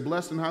doing? We'll say,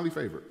 blessed and highly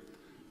favored.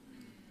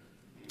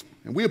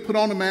 And we'll put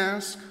on a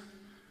mask.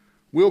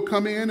 We'll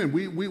come in and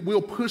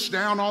we'll push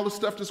down all the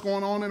stuff that's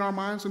going on in our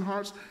minds and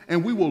hearts,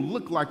 and we will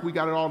look like we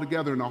got it all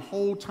together, and the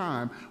whole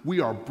time we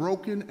are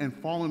broken and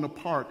falling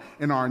apart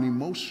and are an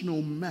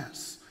emotional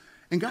mess.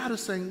 And God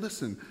is saying,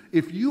 listen,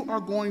 if you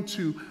are going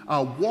to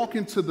walk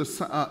into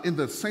in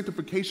the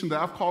sanctification that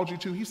I've called you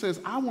to, He says,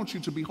 I want you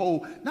to be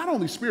whole, not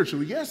only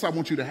spiritually. Yes, I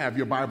want you to have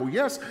your Bible.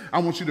 Yes, I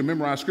want you to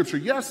memorize Scripture.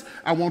 Yes,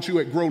 I want you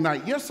at Grow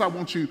Night. Yes, I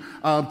want you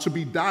to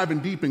be diving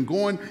deep and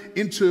going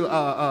into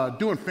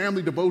doing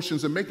family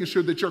devotions and making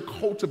sure that you're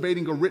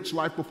cultivating a rich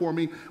life before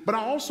me. But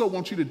I also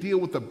want you to deal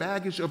with the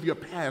baggage of your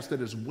past that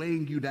is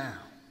weighing you down.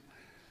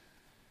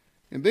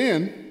 And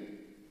then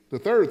the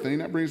third thing,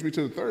 that brings me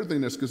to the third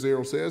thing that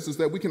Scazzero says, is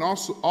that we can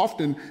also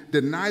often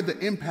deny the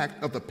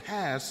impact of the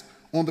past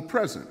on the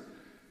present.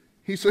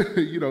 He said,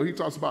 he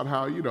talks about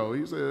how,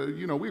 he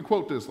said, we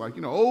quote this like,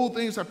 old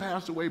things have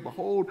passed away,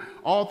 behold,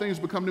 all things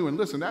become new. And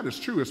listen, that is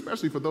true,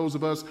 especially for those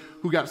of us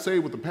who got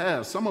saved with the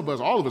past.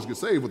 All of us get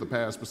saved with the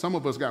past, but some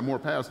of us got more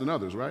past than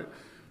others, right?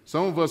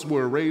 Some of us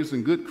were raised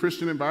in good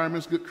Christian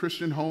environments, good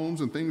Christian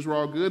homes, and things were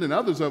all good. And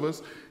others of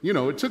us,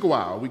 it took a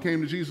while. We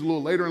came to Jesus a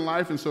little later in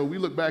life, and so we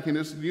look back and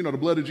this, the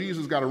blood of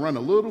Jesus got to run a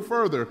little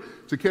further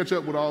to catch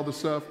up with all the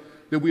stuff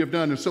that we have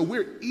done. And so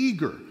we're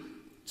eager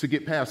to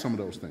get past some of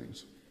those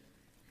things.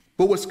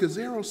 But what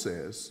Scazzero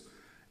says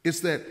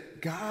is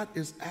that God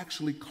is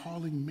actually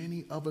calling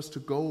many of us to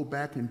go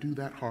back and do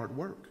that hard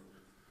work.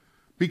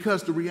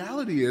 Because the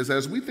reality is,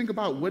 as we think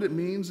about what it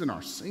means in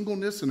our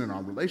singleness and in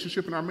our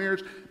relationship and our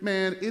marriage,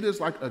 man, it is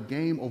like a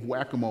game of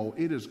whack-a-mole.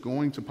 It is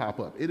going to pop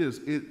up. It is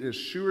as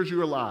sure as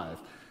you're alive.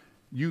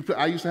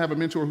 I used to have a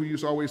mentor who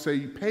used to always say,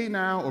 you pay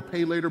now or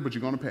pay later, but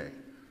you're going to pay.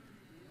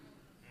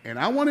 And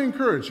I want to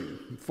encourage you,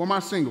 for my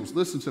singles,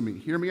 listen to me,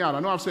 hear me out. I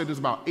know I've said this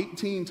about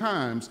 18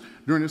 times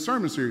during this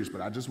sermon series,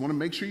 but I just want to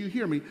make sure you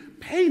hear me.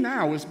 Pay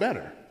now is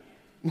better.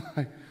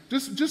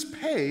 Just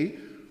pay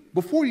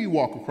before you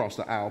walk across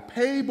the aisle.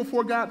 Pay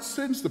before God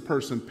sends the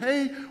person.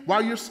 Pay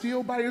while you're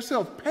still by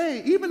yourself.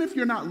 Pay, even if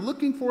you're not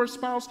looking for a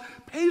spouse,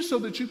 pay so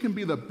that you can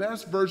be the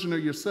best version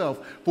of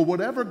yourself for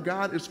whatever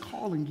God is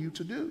calling you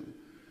to do.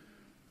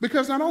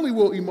 Because not only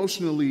will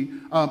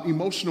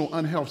emotional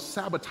unhealth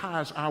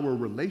sabotage our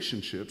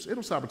relationships,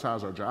 it'll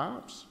sabotage our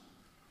jobs.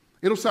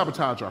 It'll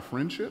sabotage our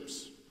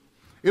friendships.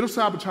 It'll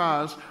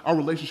sabotage our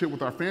relationship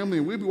with our family.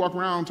 And we'll be walking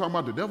around talking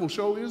about the devil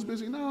show is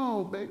busy.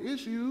 No, babe,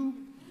 it's you.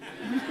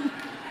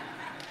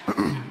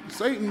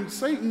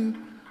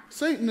 Satan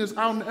is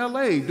out in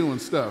L.A. doing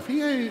stuff.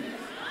 He ain't.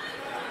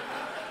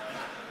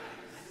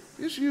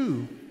 It's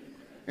you.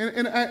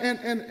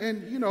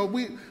 And you know,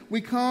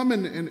 we come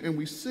and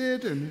we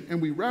sit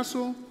and we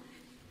wrestle.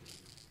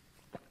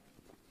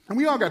 And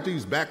we all got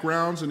these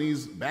backgrounds and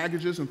these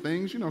baggages and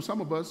things. You know,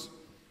 some of us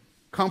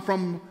come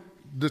from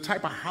the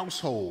type of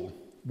household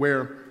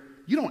where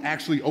you don't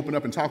actually open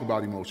up and talk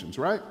about emotions,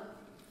 right?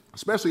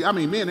 Especially, I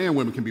mean, men and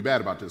women can be bad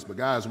about this, but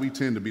guys, we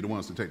tend to be the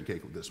ones to take the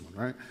cake with this one,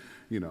 right?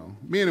 You know,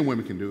 men and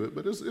women can do it,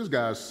 but there's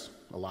guys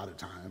a lot of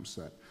times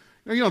that,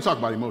 you don't talk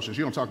about emotions,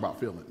 you don't talk about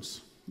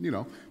feelings, you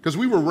know, because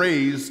we were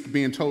raised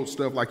being told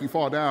stuff like you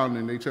fall down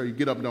and they tell you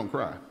get up and don't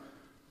cry.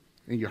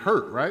 And you're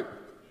hurt, right?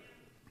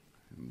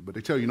 But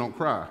they tell you don't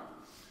cry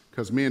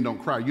because men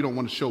don't cry. You don't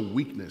want to show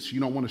weakness. You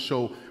don't want to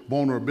show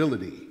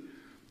vulnerability.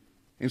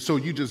 And so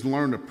you just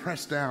learn to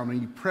press down and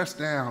you press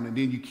down and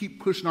then you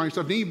keep pushing on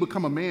yourself. Then you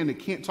become a man that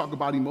can't talk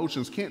about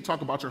emotions, can't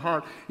talk about your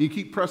heart. And you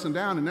keep pressing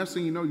down and next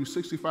thing you know, you're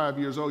 65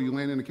 years old, you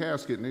land in a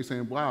casket and they're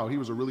saying, wow, he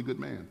was a really good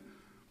man.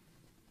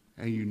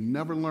 And you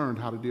never learned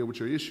how to deal with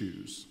your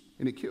issues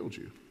and it killed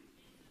you.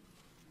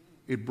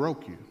 It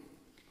broke you.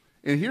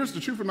 And here's the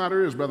truth of the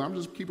matter is, brother, I'm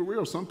just keep it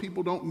real. Some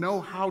people don't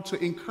know how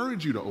to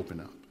encourage you to open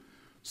up.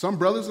 Some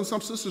brothers and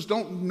some sisters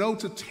don't know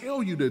to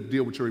tell you to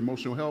deal with your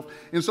emotional health.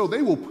 And so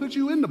they will put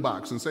you in the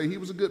box and say he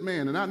was a good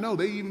man. And I know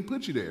they even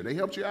put you there. They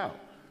helped you out.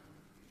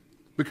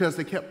 Because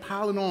they kept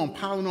piling on,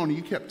 and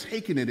you kept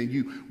taking it, and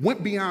you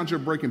went beyond your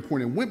breaking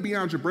point and went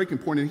beyond your breaking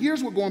point. And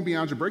here's what going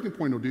beyond your breaking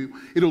point will do.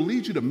 It'll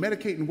lead you to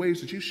medicate in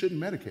ways that you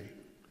shouldn't medicate.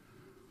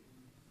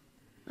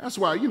 That's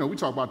why, we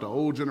talk about the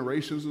old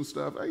generations and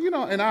stuff,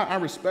 and I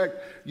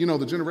respect,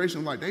 the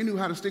generation, like they knew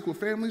how to stick with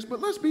families, but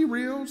let's be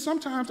real.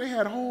 Sometimes they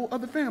had whole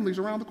other families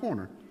around the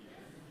corner.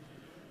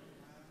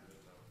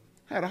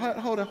 Had a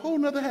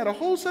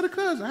whole set of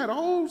cousins, had a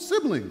whole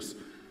siblings.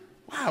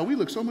 Wow, we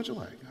look so much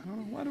alike. I don't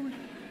know, why do we?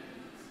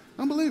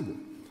 Unbelievable.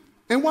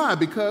 And why?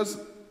 Because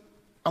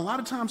a lot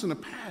of times in the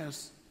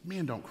past,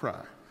 men don't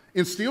cry.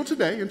 And still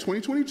today, in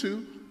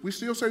 2022, we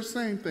still say the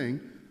same thing,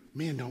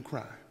 men don't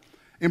cry.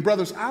 And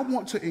brothers, I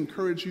want to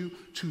encourage you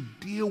to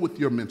deal with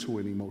your mental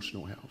and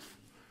emotional health.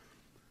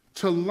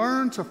 To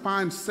learn to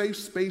find safe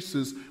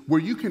spaces where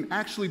you can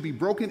actually be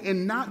broken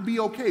and not be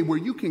okay, where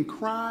you can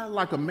cry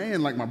like a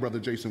man, like my brother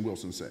Jason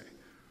Wilson say,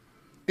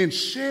 and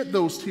shed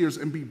those tears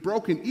and be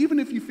broken, even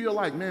if you feel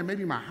like, man,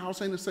 maybe my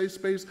house ain't a safe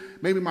space,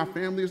 maybe my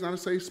family is not a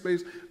safe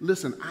space.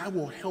 Listen, I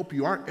will help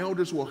you. Our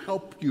elders will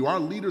help you. Our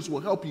leaders will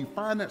help you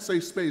find that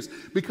safe space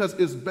because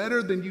it's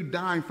better than you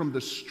dying from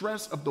the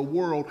stress of the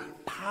world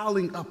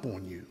piling up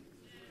on you.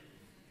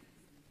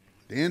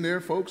 Then there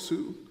are folks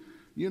who,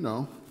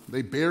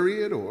 they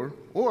bury it or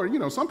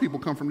some people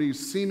come from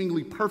these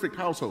seemingly perfect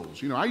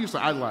households. I used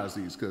to idolize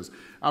these because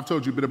I've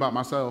told you a bit about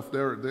myself.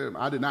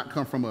 I did not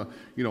come from a,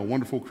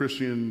 wonderful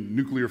Christian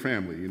nuclear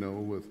family,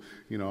 with,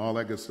 all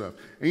that good stuff.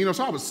 And,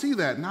 so I would see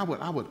that and I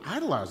would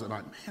idolize it.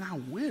 Like, man, I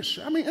wish.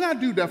 And I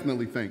do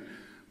definitely think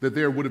that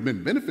there would have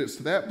been benefits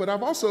to that. But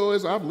I've also,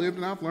 as I've lived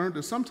and I've learned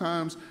that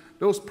sometimes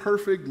those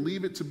perfect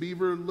Leave It to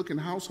Beaver looking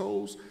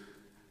households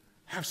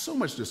have so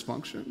much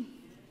dysfunction.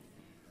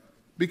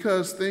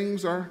 Because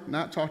things are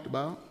not talked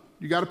about.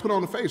 You got to put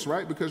on the face,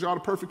 right? Because y'all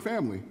the perfect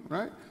family,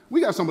 right? We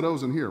got some of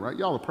those in here, right?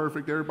 Y'all are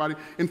perfect, everybody.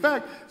 In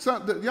fact,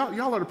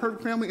 y'all are the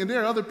perfect family, and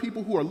there are other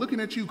people who are looking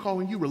at you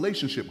calling you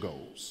relationship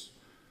goals.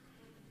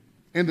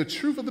 And the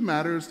truth of the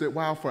matter is that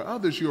while for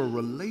others your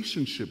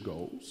relationship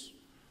goals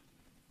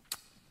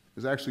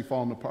is actually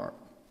falling apart.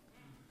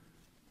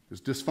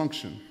 There's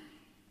dysfunction.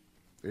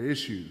 There are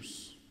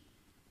issues,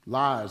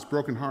 lies,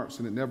 broken hearts,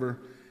 and it never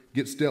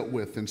gets dealt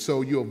with. And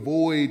so you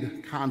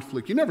avoid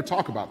conflict. You never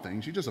talk about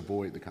things. You just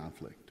avoid the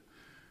conflict.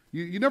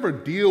 You never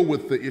deal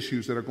with the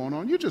issues that are going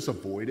on. You just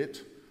avoid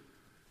it.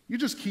 You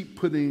just keep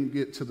putting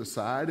it to the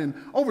side. And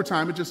over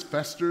time, it just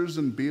festers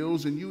and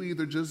builds, and you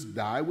either just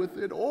die with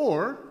it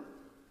or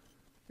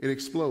it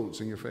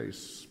explodes in your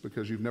face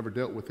because you've never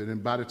dealt with it.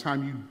 And by the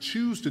time you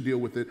choose to deal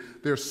with it,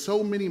 there are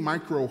so many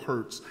micro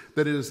hurts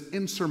that it is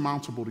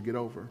insurmountable to get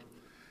over.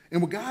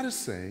 And what God is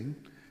saying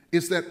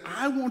is that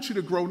I want you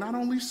to grow not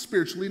only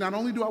spiritually, not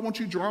only do I want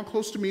you drawn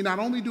close to me, not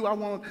only do I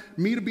want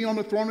me to be on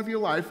the throne of your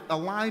life,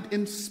 aligned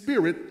in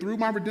spirit through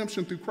my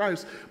redemption through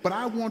Christ, but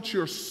I want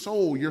your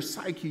soul, your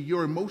psyche,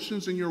 your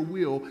emotions, and your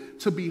will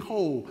to be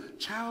whole.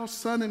 Child,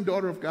 son, and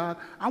daughter of God,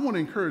 I want to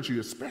encourage you,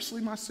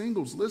 especially my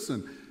singles,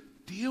 listen,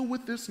 deal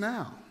with this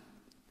now.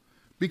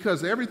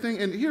 Because everything,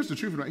 and here's the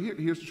truth of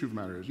the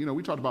matter is,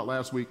 we talked about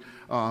last week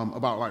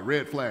about like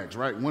red flags,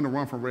 right? When to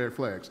run from red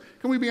flags.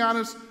 Can we be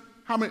honest?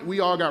 We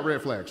all got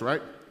red flags,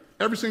 right?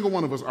 Every single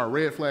one of us are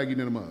red flagging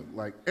in a mug.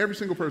 Like every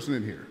single person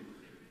in here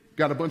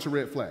got a bunch of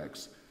red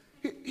flags.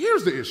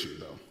 Here's the issue,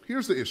 though.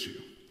 Here's the issue.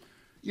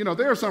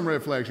 There are some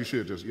red flags you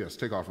should just, yes,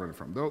 take off running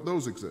from.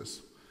 Those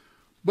exist.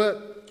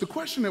 But the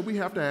question that we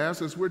have to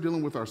ask as we're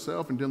dealing with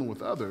ourselves and dealing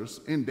with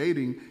others in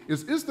dating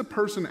is the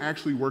person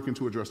actually working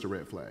to address the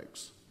red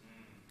flags?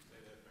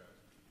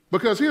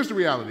 Because here's the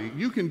reality.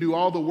 You can do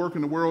all the work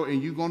in the world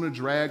and you're going to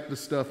drag the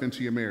stuff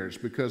into your marriage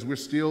because we're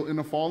still in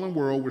a fallen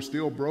world. We're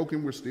still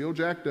broken. We're still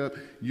jacked up.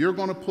 You're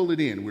going to pull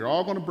it in. We're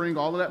all going to bring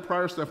all of that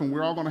prior stuff and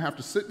we're all going to have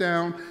to sit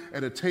down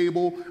at a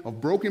table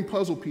of broken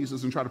puzzle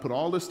pieces and try to put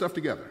all this stuff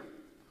together.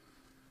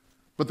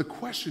 But the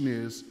question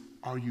is,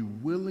 are you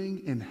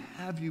willing and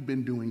have you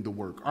been doing the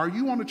work? Are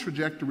you on a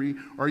trajectory?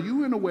 Are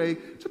you in a way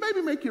to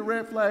maybe make your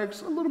red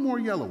flags a little more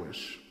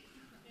yellowish?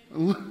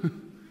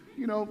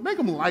 Make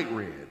them light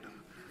red.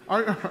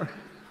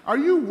 Are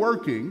you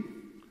working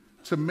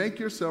to make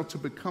yourself to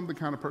become the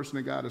kind of person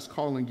that God is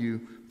calling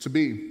you to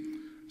be?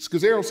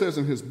 Scazzaro says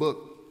in his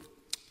book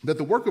that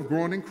the work of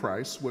growing in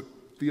Christ, what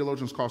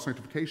theologians call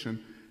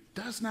sanctification,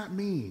 does not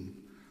mean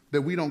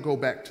that we don't go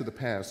back to the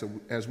past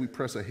as we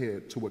press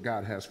ahead to what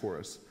God has for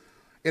us.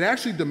 It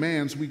actually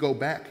demands we go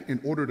back in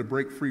order to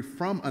break free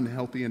from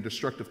unhealthy and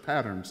destructive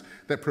patterns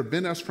that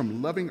prevent us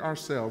from loving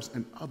ourselves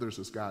and others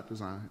as God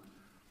designed.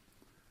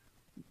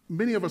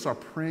 Many of us are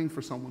praying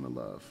for someone to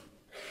love.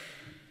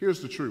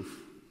 Here's the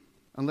truth.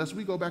 Unless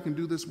we go back and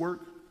do this work,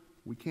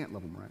 we can't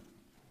love them right.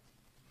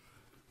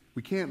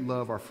 We can't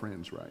love our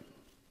friends right.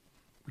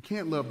 We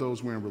can't love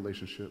those we're in a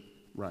relationship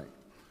right.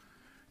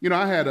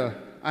 I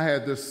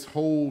had this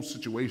whole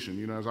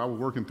situation, as I was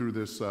working through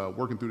this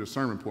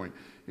sermon point.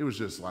 It was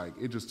just like,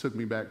 it just took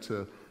me back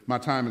to my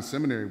time in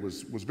seminary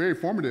was very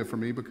formative for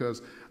me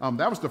because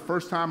that was the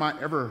first time I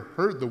ever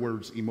heard the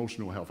words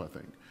emotional health, I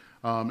think.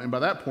 And by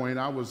that point,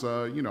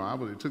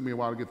 it took me a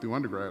while to get through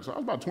undergrad. So I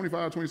was about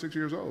 25, 26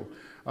 years old.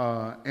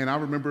 And I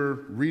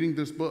remember reading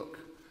this book.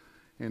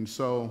 And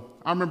so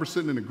I remember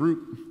sitting in a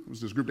group. It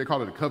was this group, they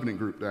called it a covenant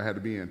group that I had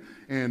to be in.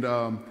 And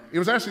it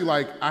was actually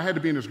like I had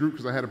to be in this group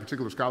because I had a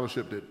particular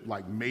scholarship that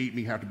like made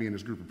me have to be in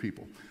this group of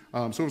people.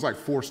 So it was like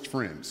forced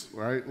friends,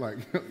 right? Like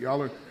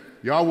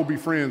y'all will be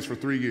friends for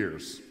 3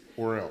 years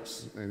or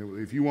else. And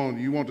if you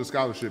want the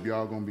scholarship,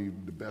 y'all going to be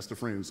the best of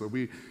friends. So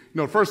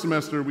the first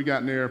semester we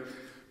got in there,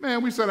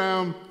 man, we sat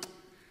down.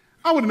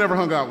 I would have never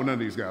hung out with none of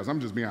these guys.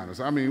 I'm just being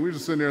honest. We were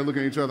just sitting there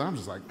looking at each other. I'm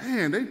just like,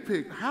 man, they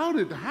picked, why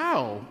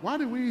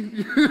did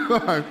we,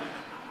 I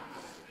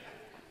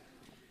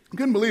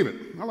couldn't believe it.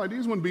 I'm like,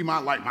 these wouldn't be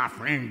my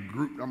friend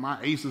group, or my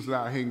aces that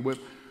I hang with.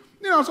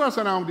 So I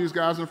sat down with these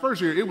guys. In the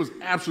first year, it was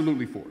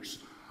absolutely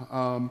forced.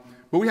 But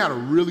we had a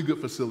really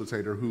good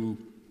facilitator who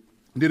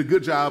did a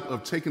good job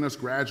of taking us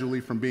gradually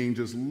from being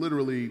just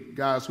literally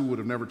guys who would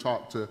have never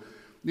talked to,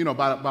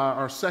 by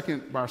our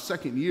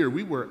second year,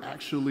 we were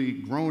actually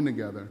growing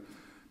together,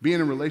 being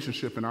in a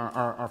relationship, and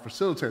our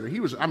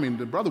facilitator,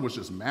 the brother was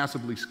just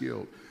massively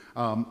skilled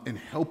in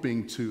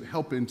helping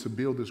to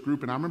build this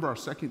group. And I remember our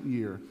second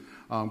year,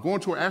 it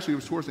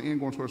was towards the end,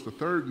 going towards the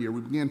third year,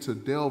 we began to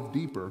delve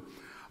deeper,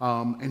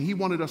 and he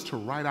wanted us to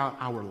write out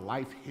our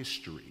life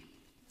history.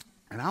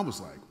 And I was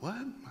like, what?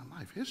 My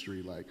life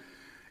history?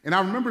 And I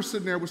remember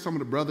sitting there with some of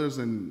the brothers,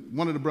 and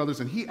one of the brothers,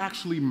 and he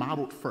actually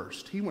modeled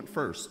first. He went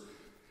first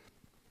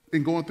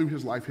in going through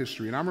his life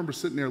history. And I remember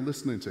sitting there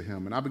listening to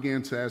him, and I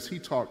began to, as he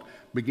talked,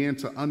 began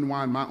to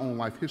unwind my own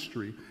life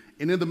history.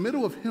 And in the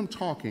middle of him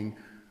talking,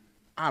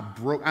 I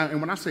broke,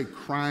 and when I say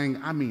crying,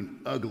 I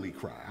mean ugly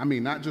cry.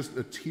 Not just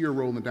a tear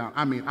rolling down.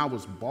 I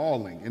was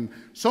bawling. And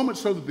so much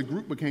so that the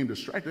group became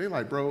distracted. They're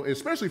like, bro,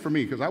 especially for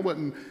me, because I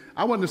wasn't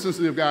a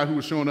sensitive guy who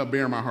was showing up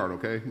bearing my heart,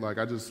 okay? I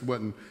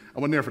wasn't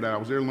there for that. I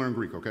was there to learn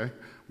Greek, okay?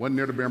 Wasn't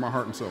there to bear my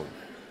heart and soul.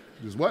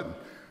 Just wasn't.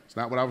 It's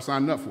not what I was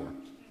signing up for.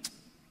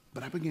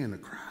 But I began to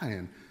cry,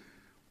 and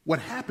what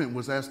happened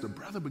was as the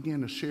brother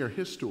began to share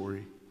his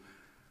story,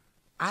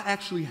 I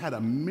actually had a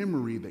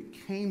memory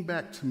that came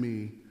back to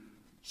me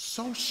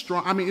so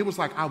strong. It was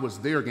like I was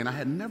there again. I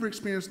had never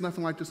experienced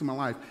nothing like this in my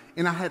life,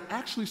 and I had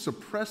actually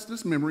suppressed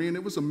this memory, and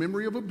it was a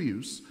memory of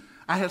abuse.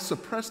 I had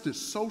suppressed it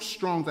so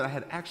strong that I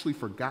had actually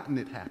forgotten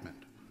it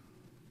happened.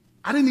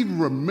 I didn't even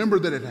remember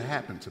that it had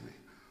happened to me.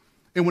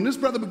 And when this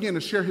brother began to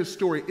share his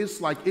story,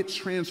 it's like it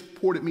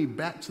transported me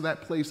back to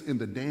that place, and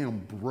the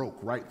dam broke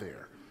right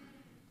there.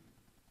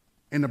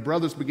 And the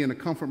brothers began to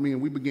comfort me,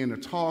 and we began to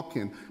talk.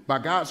 And by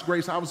God's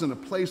grace, I was in a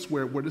place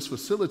where this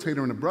facilitator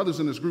and the brothers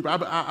in this group,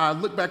 I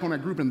look back on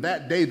that group, and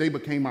that day they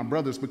became my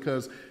brothers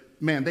because,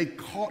 man, they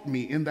caught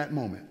me in that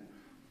moment.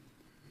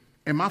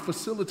 And my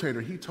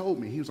facilitator, he told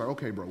me, he was like,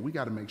 okay, bro, we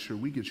got to make sure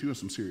we get you in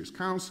some serious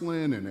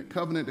counseling. And at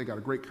Covenant, they got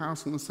a great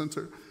counseling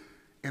center.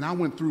 And I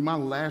went through my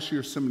last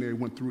year seminary,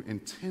 went through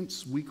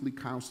intense weekly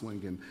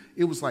counseling. And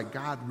it was like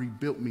God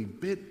rebuilt me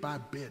bit by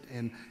bit.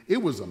 And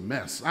it was a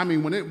mess. I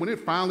mean, when it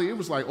finally, it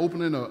was like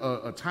opening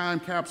a time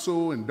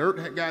capsule and dirt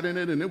had got in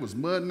it. And it was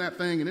mud in that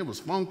thing. And it was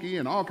funky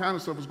and all kinds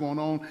of stuff was going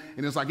on.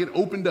 And it's like it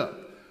opened up.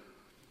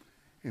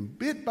 And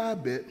bit by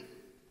bit,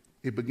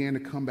 it began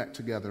to come back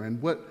together.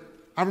 And what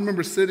I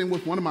remember sitting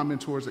with one of my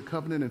mentors at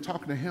Covenant and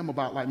talking to him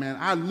about, like, man,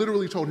 I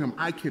literally told him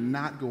I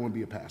cannot go and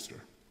be a pastor.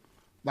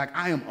 Like,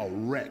 I am a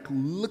wreck.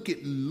 Look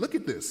at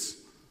this.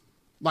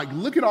 Like,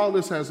 look at all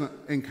this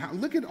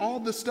look at all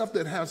the stuff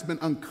that has been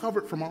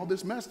uncovered from all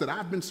this mess that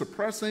I've been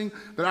suppressing,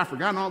 that I've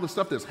forgotten all the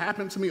stuff that's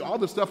happened to me, all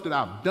the stuff that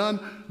I've done.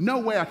 No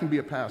way I can be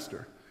a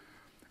pastor.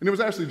 And it was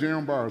actually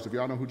Jerome Bars, if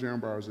y'all know who Jerome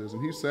Bars is.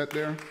 And he sat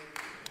there.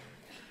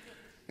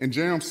 And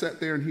Jerome sat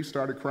there and he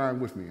started crying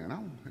with me.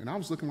 And I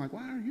was looking like,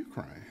 why are you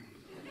crying?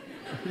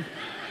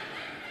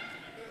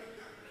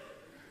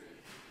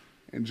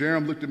 And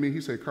Jerome looked at me, he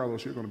said,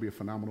 Carlos, you're going to be a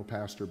phenomenal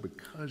pastor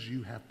because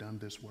you have done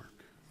this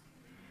work.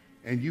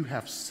 And you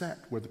have sat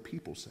where the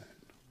people sat.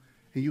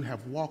 And you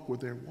have walked where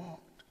they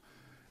walked.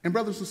 And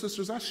brothers and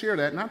sisters, I share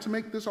that, not to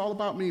make this all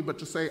about me, but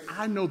to say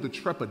I know the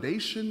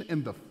trepidation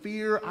and the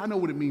fear. I know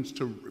what it means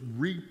to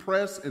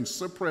repress and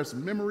suppress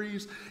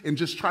memories and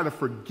just try to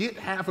forget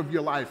half of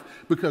your life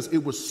because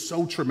it was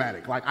so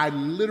traumatic. Like, I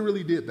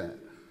literally did that.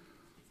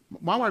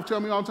 My wife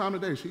tells me all the time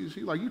today, she's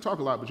like, you talk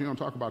a lot, but you don't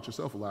talk about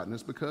yourself a lot. And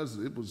it's because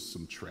it was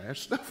some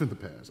trash stuff in the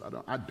past.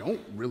 I don't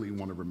really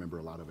want to remember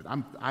a lot of it.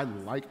 I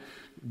like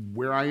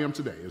where I am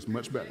today is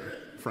much better,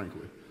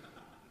 frankly.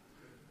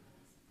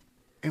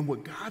 And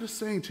what God is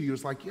saying to you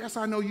is like, yes,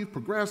 I know you've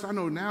progressed. I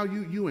know now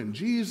you and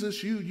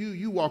Jesus,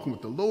 you walking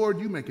with the Lord,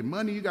 you making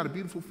money, you got a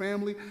beautiful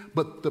family,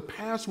 but the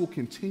past will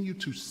continue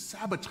to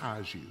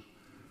sabotage you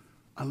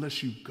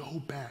unless you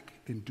go back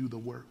and do the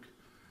work.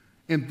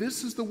 And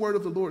this is the word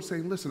of the Lord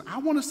saying, listen, I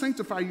want to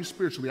sanctify you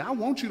spiritually. I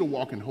want you to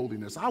walk in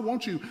holiness. I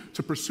want you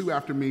to pursue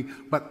after me,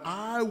 but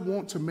I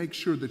want to make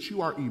sure that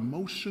you are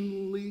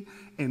emotionally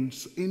and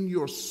in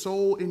your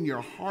soul, in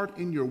your heart,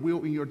 in your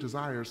will, in your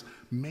desires,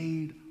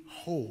 made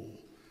whole.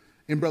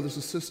 And brothers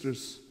and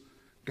sisters,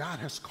 God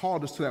has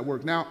called us to that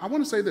work. Now, I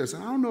want to say this,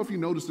 and I don't know if you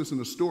noticed this in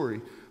the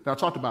story that I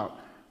talked about.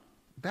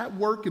 That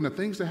work and the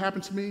things that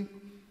happened to me,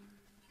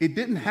 it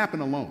didn't happen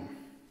alone.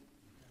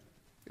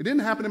 It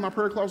didn't happen in my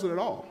prayer closet at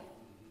all.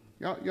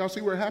 Y'all see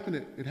where it happened?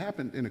 It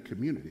happened in a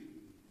community.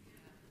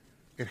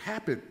 It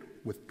happened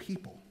with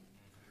people.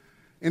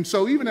 And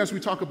so even as we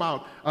talk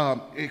about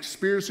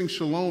experiencing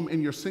shalom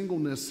in your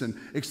singleness and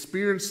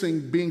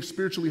experiencing being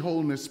spiritually whole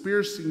and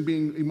experiencing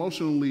being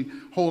emotionally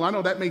whole, I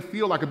know that may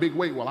feel like a big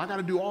weight. Well, I got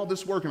to do all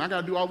this work and I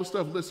got to do all this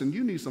stuff. Listen,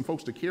 you need some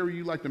folks to carry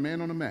you like the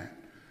man on the mat.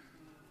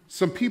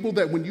 Some people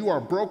that when you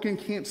are broken,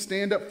 can't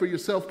stand up for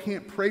yourself,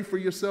 can't pray for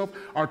yourself,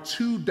 are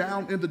too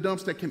down in the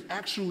dumps that can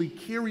actually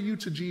carry you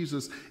to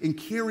Jesus and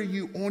carry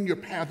you on your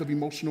path of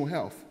emotional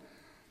health.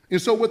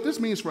 And so what this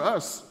means for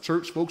us,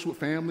 church, folks with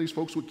families,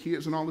 folks with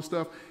kids and all this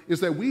stuff,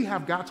 is that we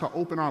have got to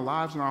open our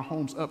lives and our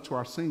homes up to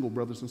our single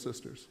brothers and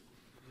sisters.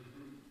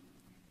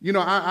 You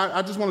know,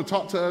 I just want to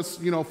talk to us,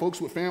 you know, folks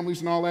with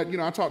families and all that. You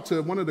know, I talked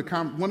to one of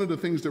the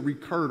things that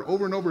recurred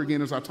over and over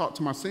again as I talked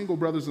to my single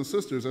brothers and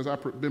sisters as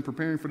I've been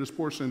preparing for this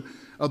portion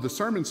of the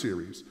sermon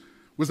series,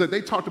 was that they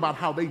talked about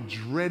how they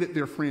dreaded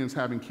their friends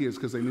having kids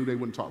because they knew they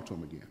wouldn't talk to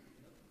them again.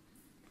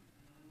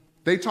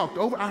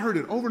 I heard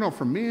it over and over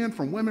from men,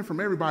 from women, from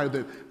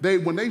everybody,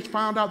 that when they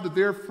found out that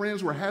their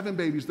friends were having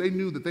babies, they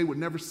knew that they would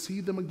never see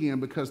them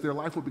again because their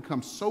life would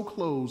become so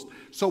closed,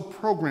 so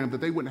programmed that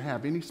they wouldn't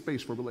have any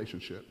space for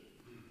relationship.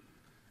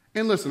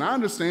 And listen, I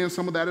understand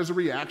some of that is a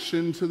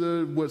reaction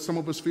to what some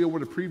of us feel were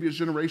the previous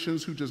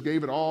generations who just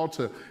gave it all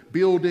to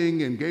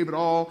building and gave it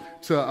all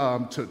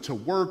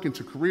to work and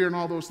to career and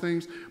all those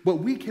things. But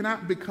we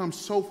cannot become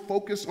so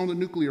focused on the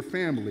nuclear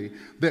family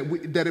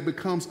that it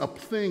becomes a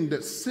thing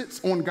that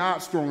sits on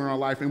God's throne in our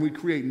life and we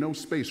create no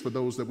space for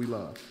those that we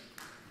love.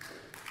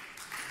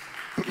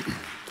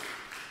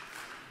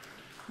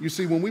 You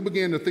see, when we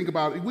began to think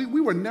about it, we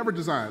were never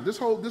designed. This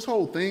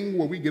whole thing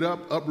where we get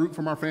uproot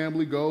from our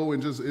family, go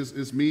and just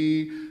it's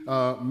me,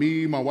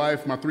 my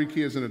wife, my 3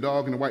 kids, and a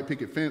dog and a white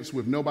picket fence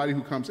with nobody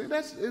who comes in.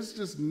 It's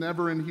just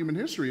never in human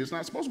history. It's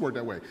not supposed to work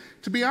that way.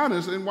 To be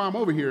honest, and while I'm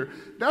over here,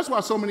 that's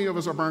why so many of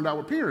us are burned out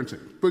with parenting,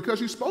 because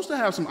you're supposed to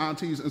have some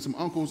aunties and some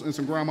uncles and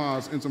some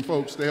grandmas and some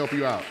folks to help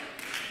you out.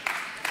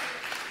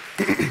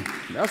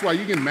 That's why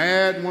you get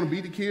mad and want to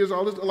beat the kids,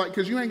 all this, like,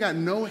 because you ain't got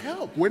no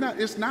help.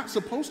 It's not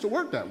supposed to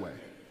work that way.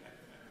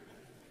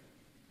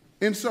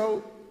 And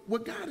so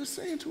what God is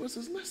saying to us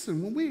is,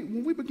 listen,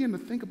 when we begin to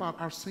think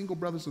about our single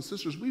brothers and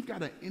sisters, we've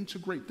got to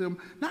integrate them,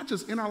 not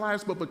just in our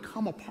lives, but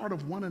become a part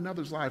of one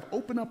another's life.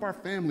 Open up our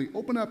family,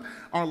 open up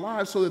our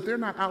lives so that they're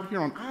not out here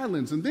on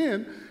islands. And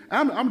then,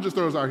 I'm just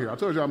throwing this out here. I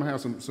told you I'm going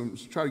to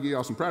have try to give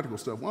y'all some practical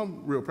stuff.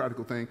 One real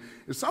practical thing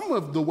is some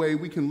of the way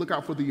we can look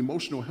out for the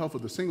emotional health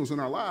of the singles in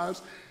our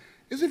lives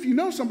is if you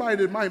know somebody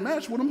that might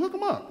match with them, hook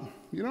them up,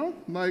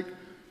 like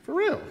for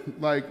real.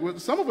 Like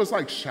some of us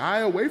like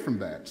shy away from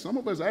that. Some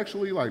of us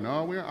actually like,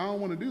 no, I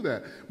don't want to do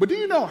that. But do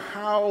you know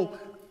how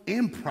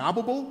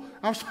improbable?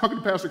 I was talking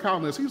to Pastor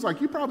Collins. He was like,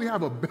 you probably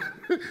have a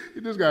better,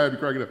 this guy had me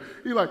cracking up.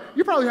 He's like,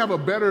 you probably have a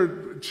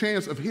better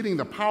chance of hitting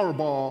the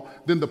Powerball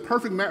than the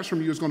perfect match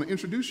from you is going to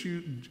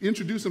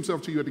introduce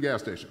himself to you at the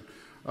gas station.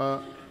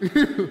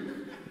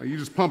 You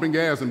just pumping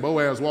gas and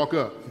Boaz walk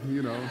up,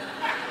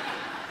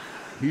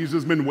 He's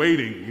just been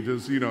waiting. He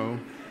just,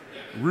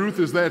 Ruth,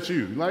 is that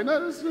you? Like,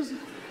 no, this is.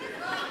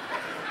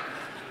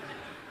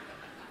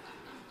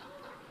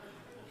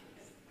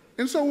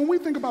 And so when we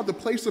think about the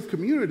place of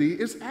community,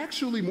 it's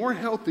actually more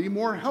healthy,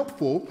 more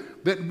helpful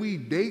that we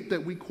date,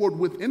 that we court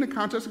within the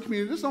context of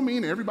community. This don't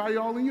mean everybody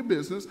all in your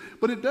business,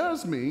 but it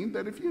does mean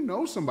that if you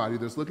know somebody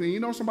that's looking and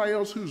you know somebody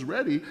else who's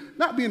ready,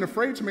 not being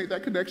afraid to make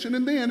that connection,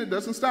 and then it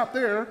doesn't stop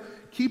there,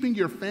 keeping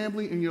your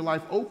family and your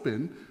life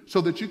open so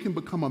that you can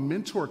become a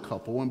mentor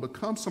couple and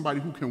become somebody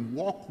who can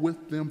walk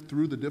with them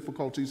through the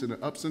difficulties and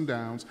the ups and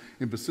downs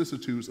and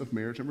vicissitudes of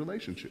marriage and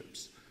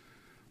relationships.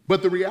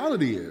 But the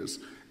reality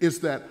is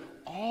that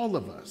all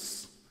of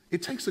us,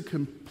 it takes a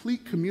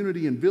complete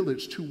community and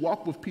village to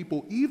walk with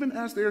people, even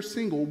as they're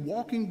single,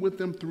 walking with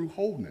them through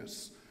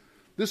wholeness.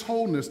 This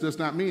wholeness does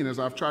not mean, as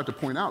I've tried to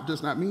point out,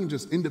 does not mean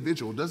just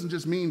individual. It doesn't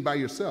just mean by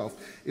yourself.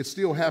 It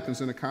still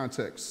happens in the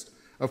context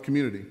of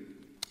community.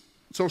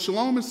 So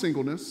shalom is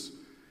singleness.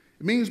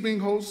 It means being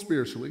whole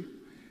spiritually.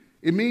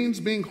 It means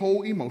being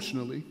whole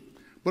emotionally.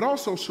 But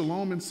also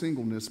shalom and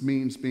singleness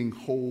means being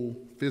whole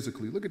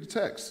physically. Look at the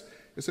text.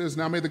 It says,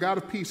 now may the God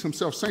of peace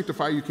himself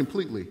sanctify you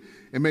completely,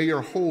 and may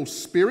your whole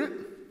spirit,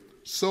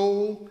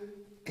 soul,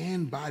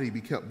 and body be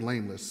kept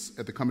blameless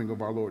at the coming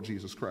of our Lord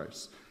Jesus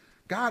Christ.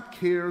 God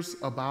cares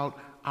about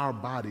our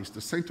bodies,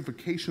 the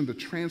sanctification, the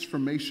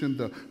transformation,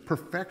 the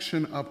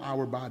perfection of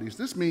our bodies.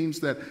 This means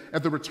that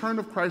at the return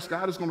of Christ,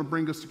 God is going to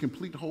bring us to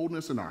complete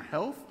wholeness in our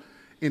health,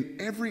 in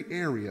every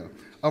area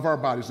of our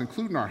bodies,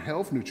 including our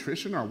health,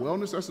 nutrition, our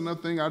wellness. That's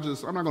another thing. I'm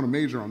not going to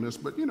major on this,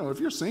 but if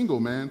you're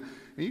single, man,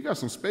 and you got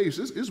some space,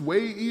 it's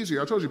way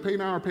easier. I told you, pay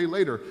now or pay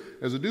later.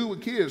 As a dude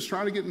with kids,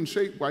 trying to get in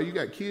shape while you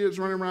got kids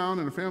running around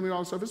and a family and all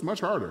that stuff, it's much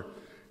harder.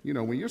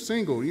 When you're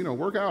single,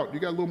 work out, you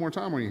got a little more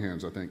time on your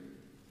hands, I think.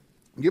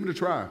 Give it a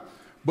try.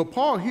 But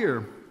Paul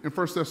here in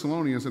 1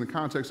 Thessalonians, in the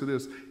context of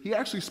this, he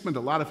actually spent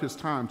a lot of his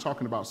time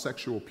talking about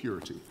sexual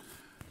purity.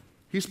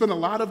 He spent a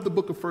lot of the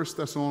book of 1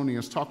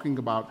 Thessalonians talking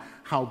about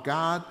how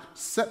God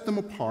set them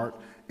apart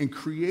and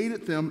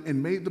created them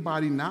and made the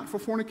body not for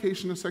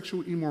fornication and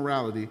sexual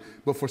immorality,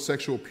 but for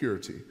sexual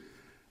purity.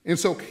 And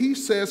so he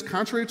says,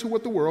 contrary to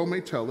what the world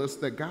may tell us,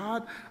 that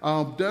God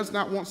does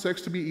not want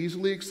sex to be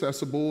easily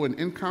accessible and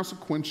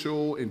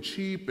inconsequential and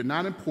cheap and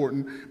not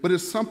important, but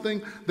is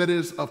something that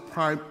is of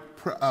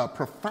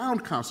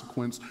profound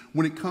consequence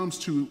when it comes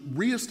to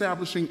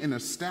reestablishing and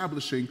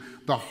establishing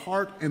the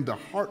heart and the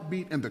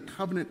heartbeat and the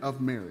covenant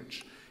of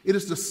marriage. It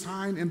is the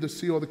sign and the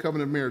seal of the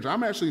covenant of marriage.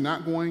 I'm actually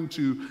not going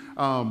to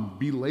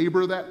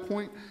belabor that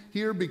point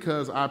here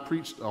because I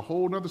preached a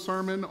whole nother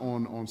sermon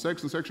on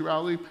sex and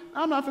sexuality.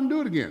 I'm not going to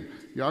do it again.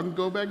 Y'all can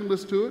go back and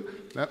listen to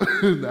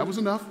it. That was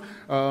enough.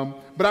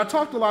 But I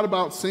talked a lot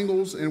about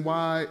singles and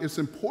why it's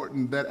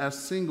important that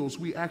as singles,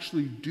 we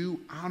actually do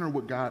honor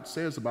what God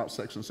says about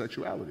sex and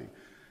sexuality.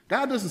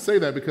 God doesn't say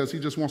that because he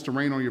just wants to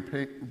rain on your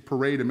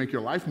parade and make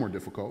your life more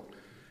difficult.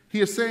 He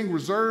is saying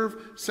reserve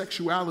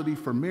sexuality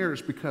for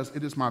marriage because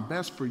it is my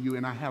best for you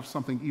and I have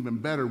something even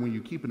better when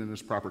you keep it in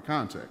its proper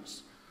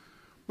context.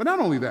 But not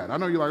only that, I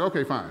know you're like,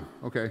 okay, fine.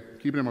 Okay,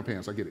 keep it in my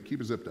pants. I get it.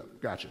 Keep it zipped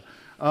up. Gotcha.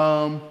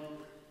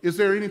 Is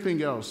there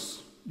anything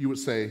else you would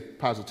say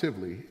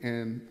positively?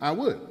 And I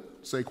would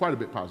say quite a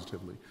bit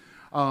positively.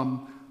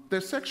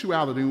 That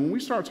sexuality, when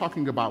we start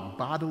talking about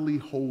bodily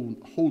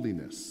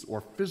holiness or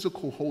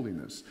physical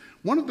holiness,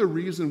 one of the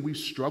reasons we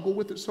struggle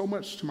with it so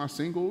much, to my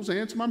singles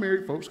and to my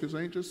married folks, because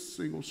I ain't just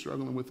singles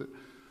struggling with it,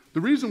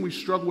 the reason we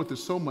struggle with it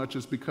so much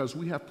is because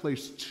we have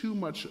placed too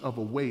much of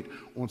a weight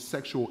on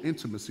sexual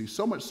intimacy,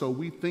 so much so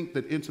we think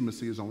that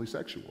intimacy is only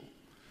sexual.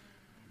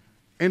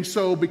 And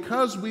so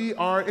because we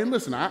are, and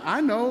listen,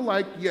 I know,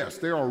 like, yes,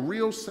 there are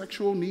real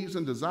sexual needs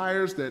and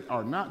desires that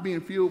are not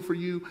being filled for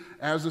you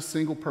as a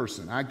single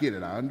person. I get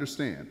it. I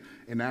understand.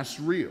 And that's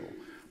real.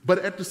 But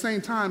at the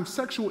same time,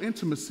 sexual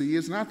intimacy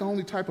is not the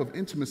only type of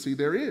intimacy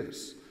there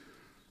is.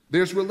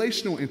 There's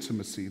relational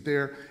intimacy.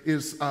 There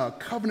is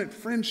covenant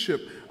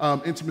friendship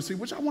intimacy,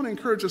 which I want to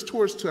encourage us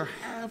towards, to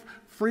have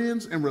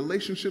friends and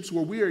relationships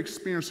where we are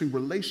experiencing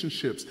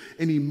relationships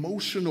and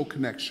emotional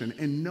connection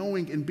and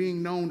knowing and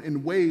being known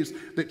in ways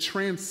that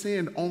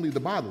transcend only the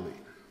bodily.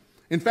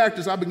 In fact,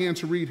 as I began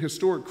to read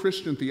historic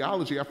Christian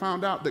theology, I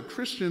found out that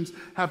Christians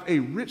have a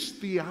rich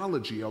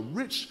theology, a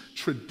rich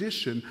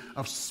tradition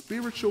of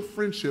spiritual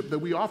friendship that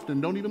we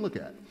often don't even look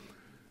at.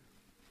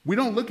 We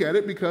don't look at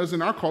it because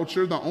in our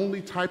culture, the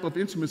only type of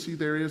intimacy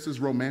there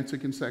is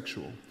romantic and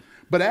sexual.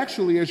 But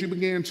actually, as you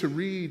begin to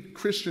read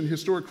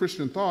historic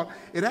Christian thought,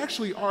 it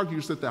actually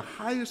argues that the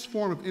highest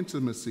form of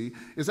intimacy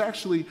is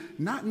actually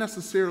not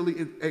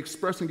necessarily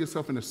expressing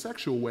itself in a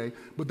sexual way,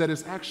 but that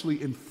it's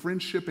actually in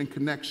friendship and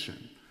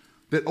connection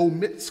that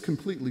omits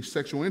completely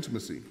sexual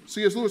intimacy.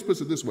 C.S. Lewis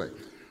puts it this way: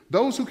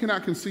 those who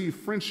cannot conceive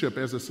friendship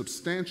as a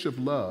substantive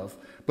love,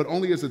 but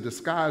only as a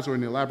disguise or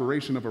an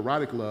elaboration of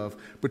erotic love,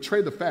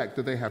 betray the fact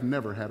that they have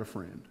never had a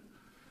friend.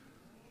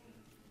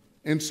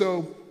 And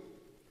so,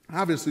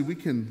 obviously, we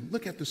can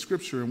look at the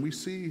scripture and we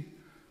see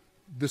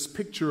this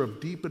picture of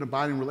deep and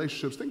abiding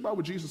relationships. Think about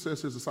what Jesus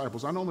says to his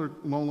disciples: I no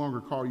longer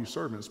call you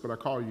servants, but I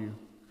call you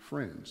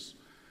friends.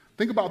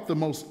 Think about the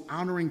most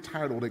honoring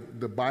title that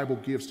the Bible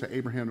gives to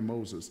Abraham and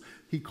Moses.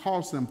 He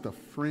calls them the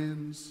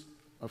friends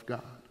of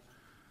God.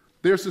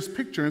 There's this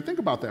picture, and think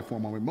about that for a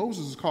moment.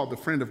 Moses is called the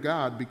friend of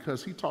God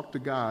because he talked to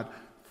God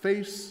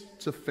face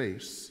to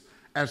face,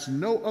 as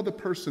no other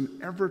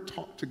person ever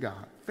talked to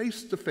God,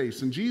 face to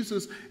face. And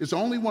Jesus is the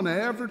only one to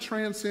ever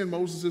transcend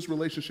Moses'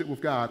 relationship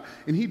with God.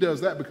 And he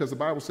does that because the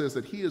Bible says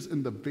that he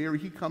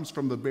comes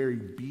from the very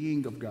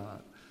being of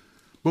God.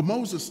 But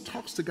Moses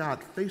talks to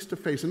God face to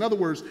face. In other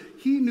words,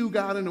 he knew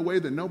God in a way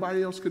that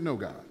nobody else could know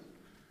God.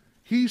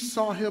 He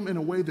saw him in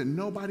a way that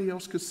nobody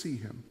else could see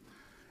him.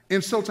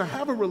 And so to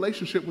have a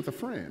relationship with a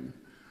friend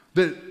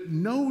that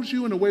knows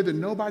you in a way that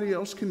nobody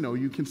else can know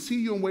you, can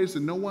see you in ways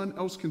that no one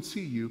else can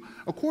see you,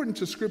 according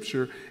to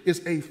Scripture,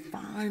 is a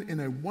fine and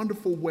a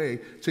wonderful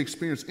way to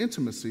experience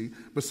intimacy.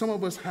 But some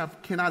of us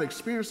cannot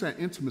experience that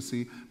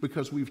intimacy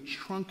because we've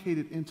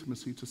truncated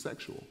intimacy to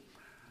sexual.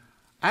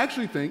 I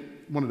actually think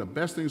one of the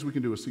best things we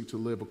can do is seek to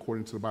live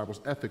according to the Bible's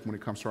ethic when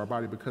it comes to our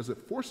body, because it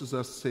forces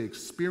us to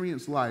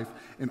experience life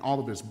in all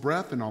of its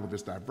breadth and all of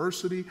its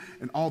diversity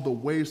and all the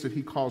ways that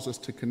he calls us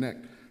to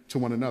connect to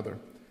one another.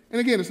 And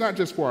again, it's not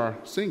just for our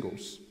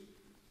singles.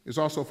 It's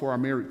also for our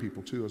married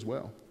people too as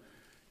well.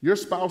 Your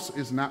spouse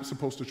is not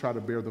supposed to try to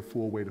bear the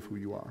full weight of who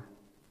you are.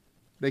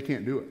 They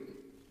can't do it.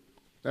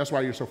 That's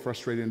why you're so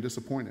frustrated and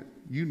disappointed.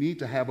 You need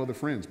to have other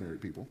friends,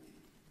 married people,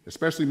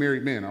 especially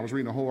married men. I was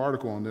reading a whole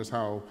article on this,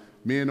 how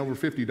men over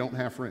 50 don't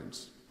have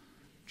friends.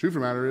 Truth of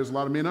the matter is, a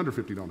lot of men under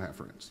 50 don't have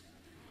friends.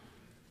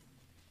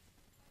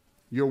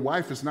 Your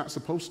wife is not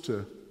supposed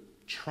to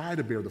try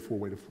to bear the full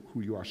weight of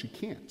who you are. She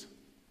can't.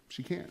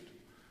 She can't.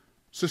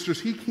 Sisters,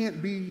 he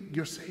can't be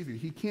your savior.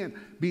 He can't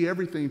be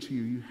everything to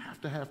you. You have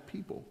to have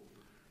people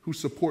who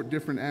support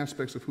different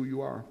aspects of who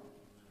you are.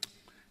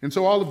 And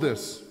so all of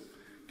this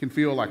can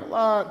feel like a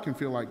lot, can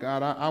feel like,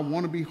 God, I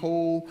want to be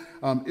whole.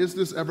 Is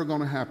this ever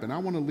going to happen? I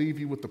want to leave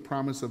you with the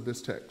promise of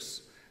this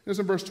text. It's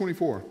in verse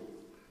 24.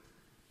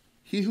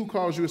 He who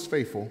calls you is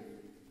faithful.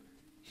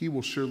 He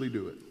will surely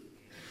do it.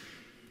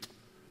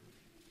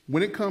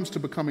 When it comes to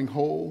becoming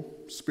whole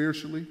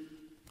spiritually,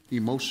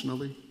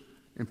 emotionally,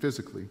 and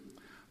physically,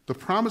 the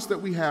promise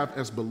that we have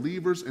as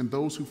believers and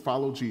those who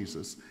follow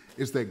Jesus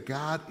is that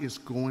God is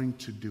going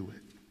to do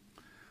it.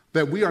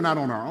 That we are not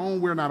on our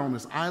own, we're not on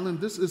this island.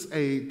 This is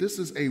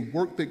a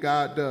work that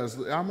God does.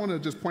 I want to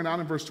just point out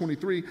in verse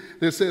 23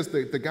 that it says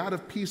that the God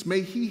of peace,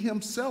 may he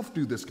himself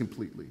do this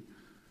completely.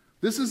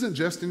 This isn't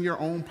just in your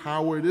own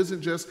power. It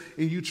isn't just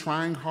in you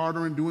trying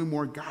harder and doing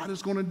more. God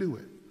is going to do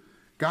it.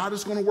 God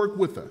is going to work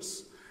with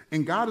us.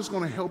 And God is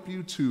going to help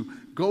you to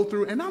go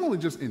through and not only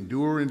just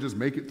endure and just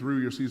make it through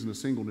your season of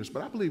singleness,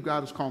 but I believe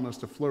God is calling us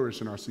to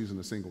flourish in our season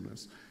of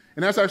singleness.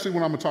 And that's actually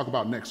what I'm going to talk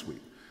about next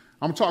week.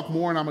 I'm going to talk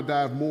more and I'm going to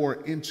dive more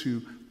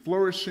into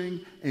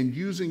flourishing and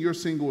using your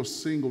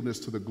singleness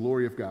to the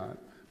glory of God,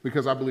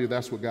 because I believe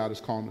that's what God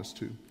is calling us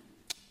to.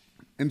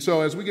 And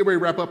so as we get ready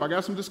to wrap up, I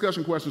got some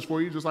discussion questions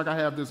for you, just like I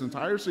have this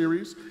entire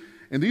series.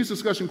 And these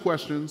discussion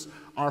questions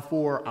are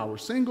for our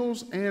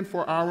singles and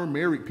for our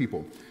married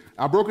people.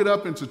 I broke it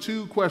up into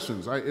two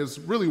questions. It's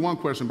really one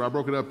question, but I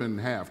broke it up in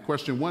half.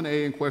 Question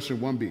 1A and question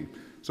 1B.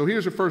 So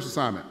here's your first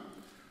assignment.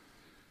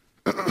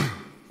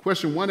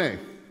 Question 1A.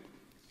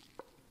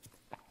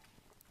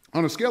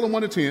 On a scale of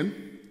 1 to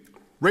 10,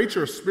 rate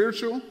your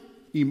spiritual,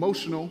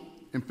 emotional,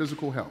 and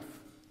physical health.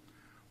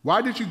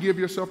 Why did you give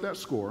yourself that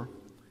score,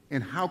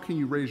 and how can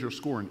you raise your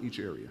score in each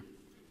area?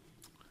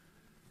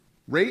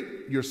 Rate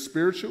your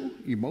spiritual,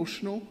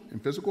 emotional,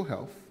 and physical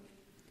health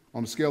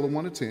on a scale of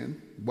 1 to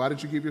 10. Why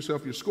did you give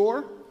yourself your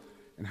score,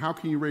 and how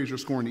can you raise your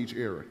score in each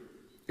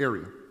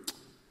area?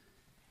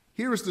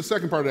 Here is the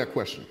second part of that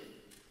question.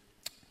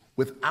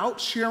 Without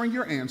sharing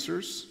your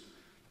answers,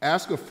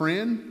 ask a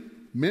friend,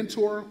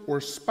 mentor, or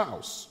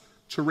spouse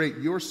to rate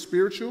your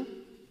spiritual,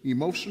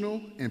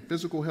 emotional, and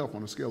physical health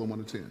on a scale of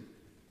 1 to 10.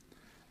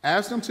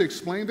 Ask them to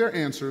explain their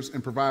answers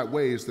and provide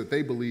ways that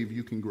they believe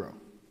you can grow.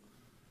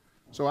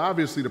 So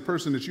obviously, the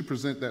person that you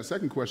present that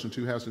second question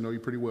to has to know you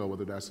pretty well,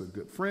 whether that's a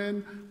good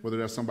friend, whether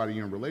that's somebody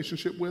you're in a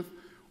relationship with,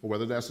 or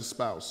whether that's a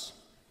spouse.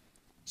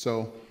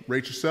 So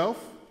rate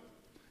yourself,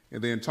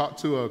 and then talk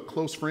to a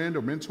close friend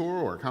or mentor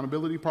or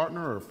accountability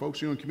partner or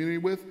folks you're in community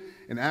with,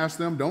 and ask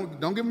them. Don't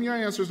give them your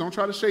answers. Don't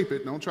try to shape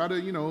it. Don't try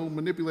to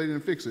manipulate it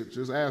and fix it.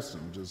 Just ask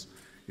them.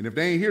 And if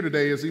they ain't here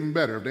today, it's even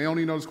better. If they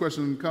only know this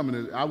question coming,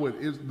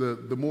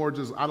 the more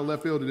just out of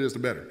left field it is, the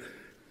better.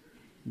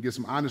 and get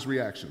some honest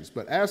reactions.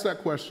 But ask that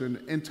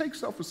question and take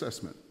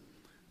self-assessment.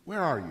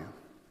 Where are you?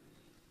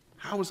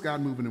 How is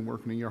God moving and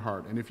working in your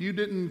heart? And if you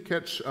didn't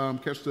catch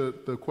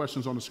the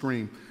questions on the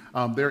screen,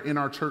 they're in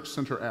our Church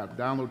Center app.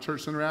 Download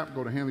Church Center app,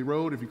 go to Hanley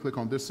Road. If you click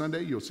on this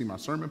Sunday, you'll see my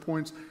sermon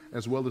points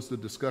as well as the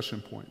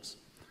discussion points.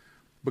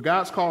 But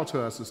God's call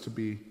to us is to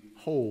be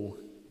whole,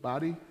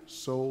 body,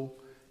 soul,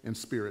 and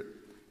spirit.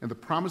 And the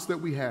promise that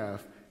we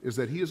have is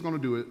that he is going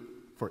to do it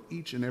for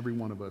each and every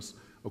one of us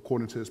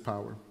according to his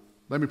power.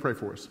 Let me pray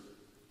for us.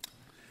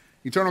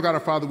 Eternal God,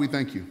 our Father, we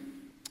thank you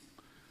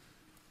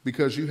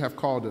because you have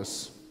called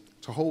us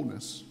to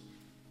wholeness.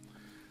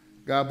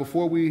 God,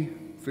 before we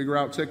figure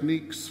out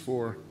techniques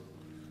for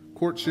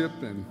courtship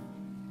and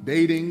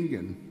dating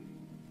and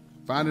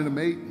finding a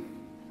mate,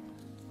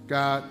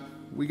 God,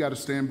 we got to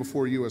stand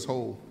before you as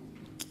whole.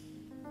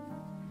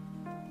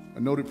 A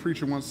noted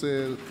preacher once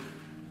said,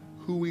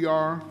 who we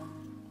are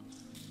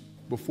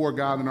before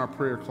God in our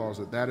prayer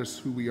closet, that is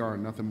who we are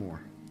and nothing more.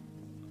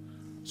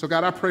 So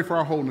God, I pray for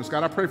our wholeness.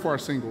 God, I pray for our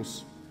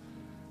singles.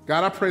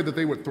 God, I pray that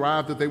they would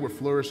thrive, that they would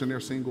flourish in their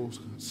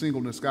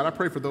singleness. God, I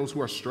pray for those who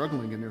are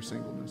struggling in their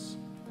singleness,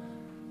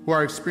 who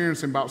are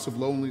experiencing bouts of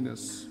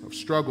loneliness, of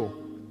struggle,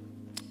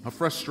 of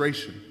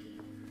frustration.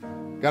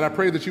 God, I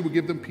pray that you would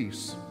give them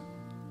peace,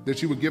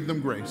 that you would give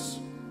them grace,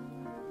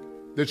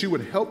 that you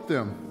would help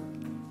them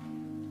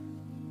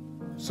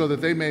so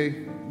that they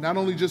may not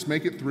only just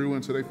make it through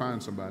until they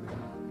find somebody,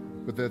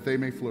 but that they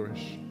may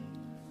flourish.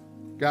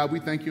 God, we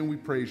thank you and we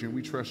praise you and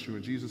we trust you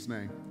in Jesus'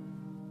 name.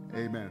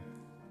 Amen.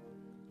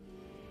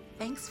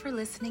 Thanks for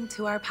listening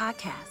to our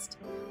podcast.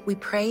 We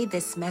pray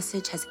this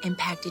message has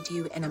impacted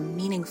you in a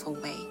meaningful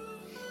way.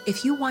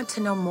 If you want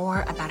to know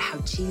more about how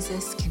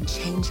Jesus can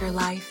change your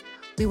life,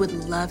 we would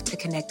love to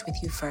connect with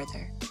you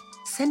further.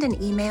 Send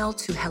an email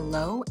to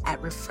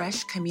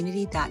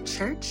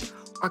hello@refreshcommunity.church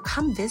or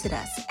come visit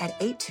us at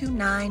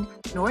 829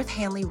 North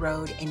Hanley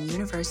Road in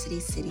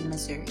University City,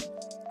 Missouri.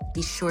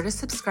 Be sure to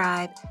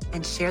subscribe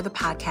and share the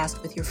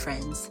podcast with your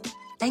friends.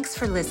 Thanks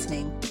for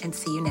listening and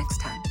see you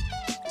next time.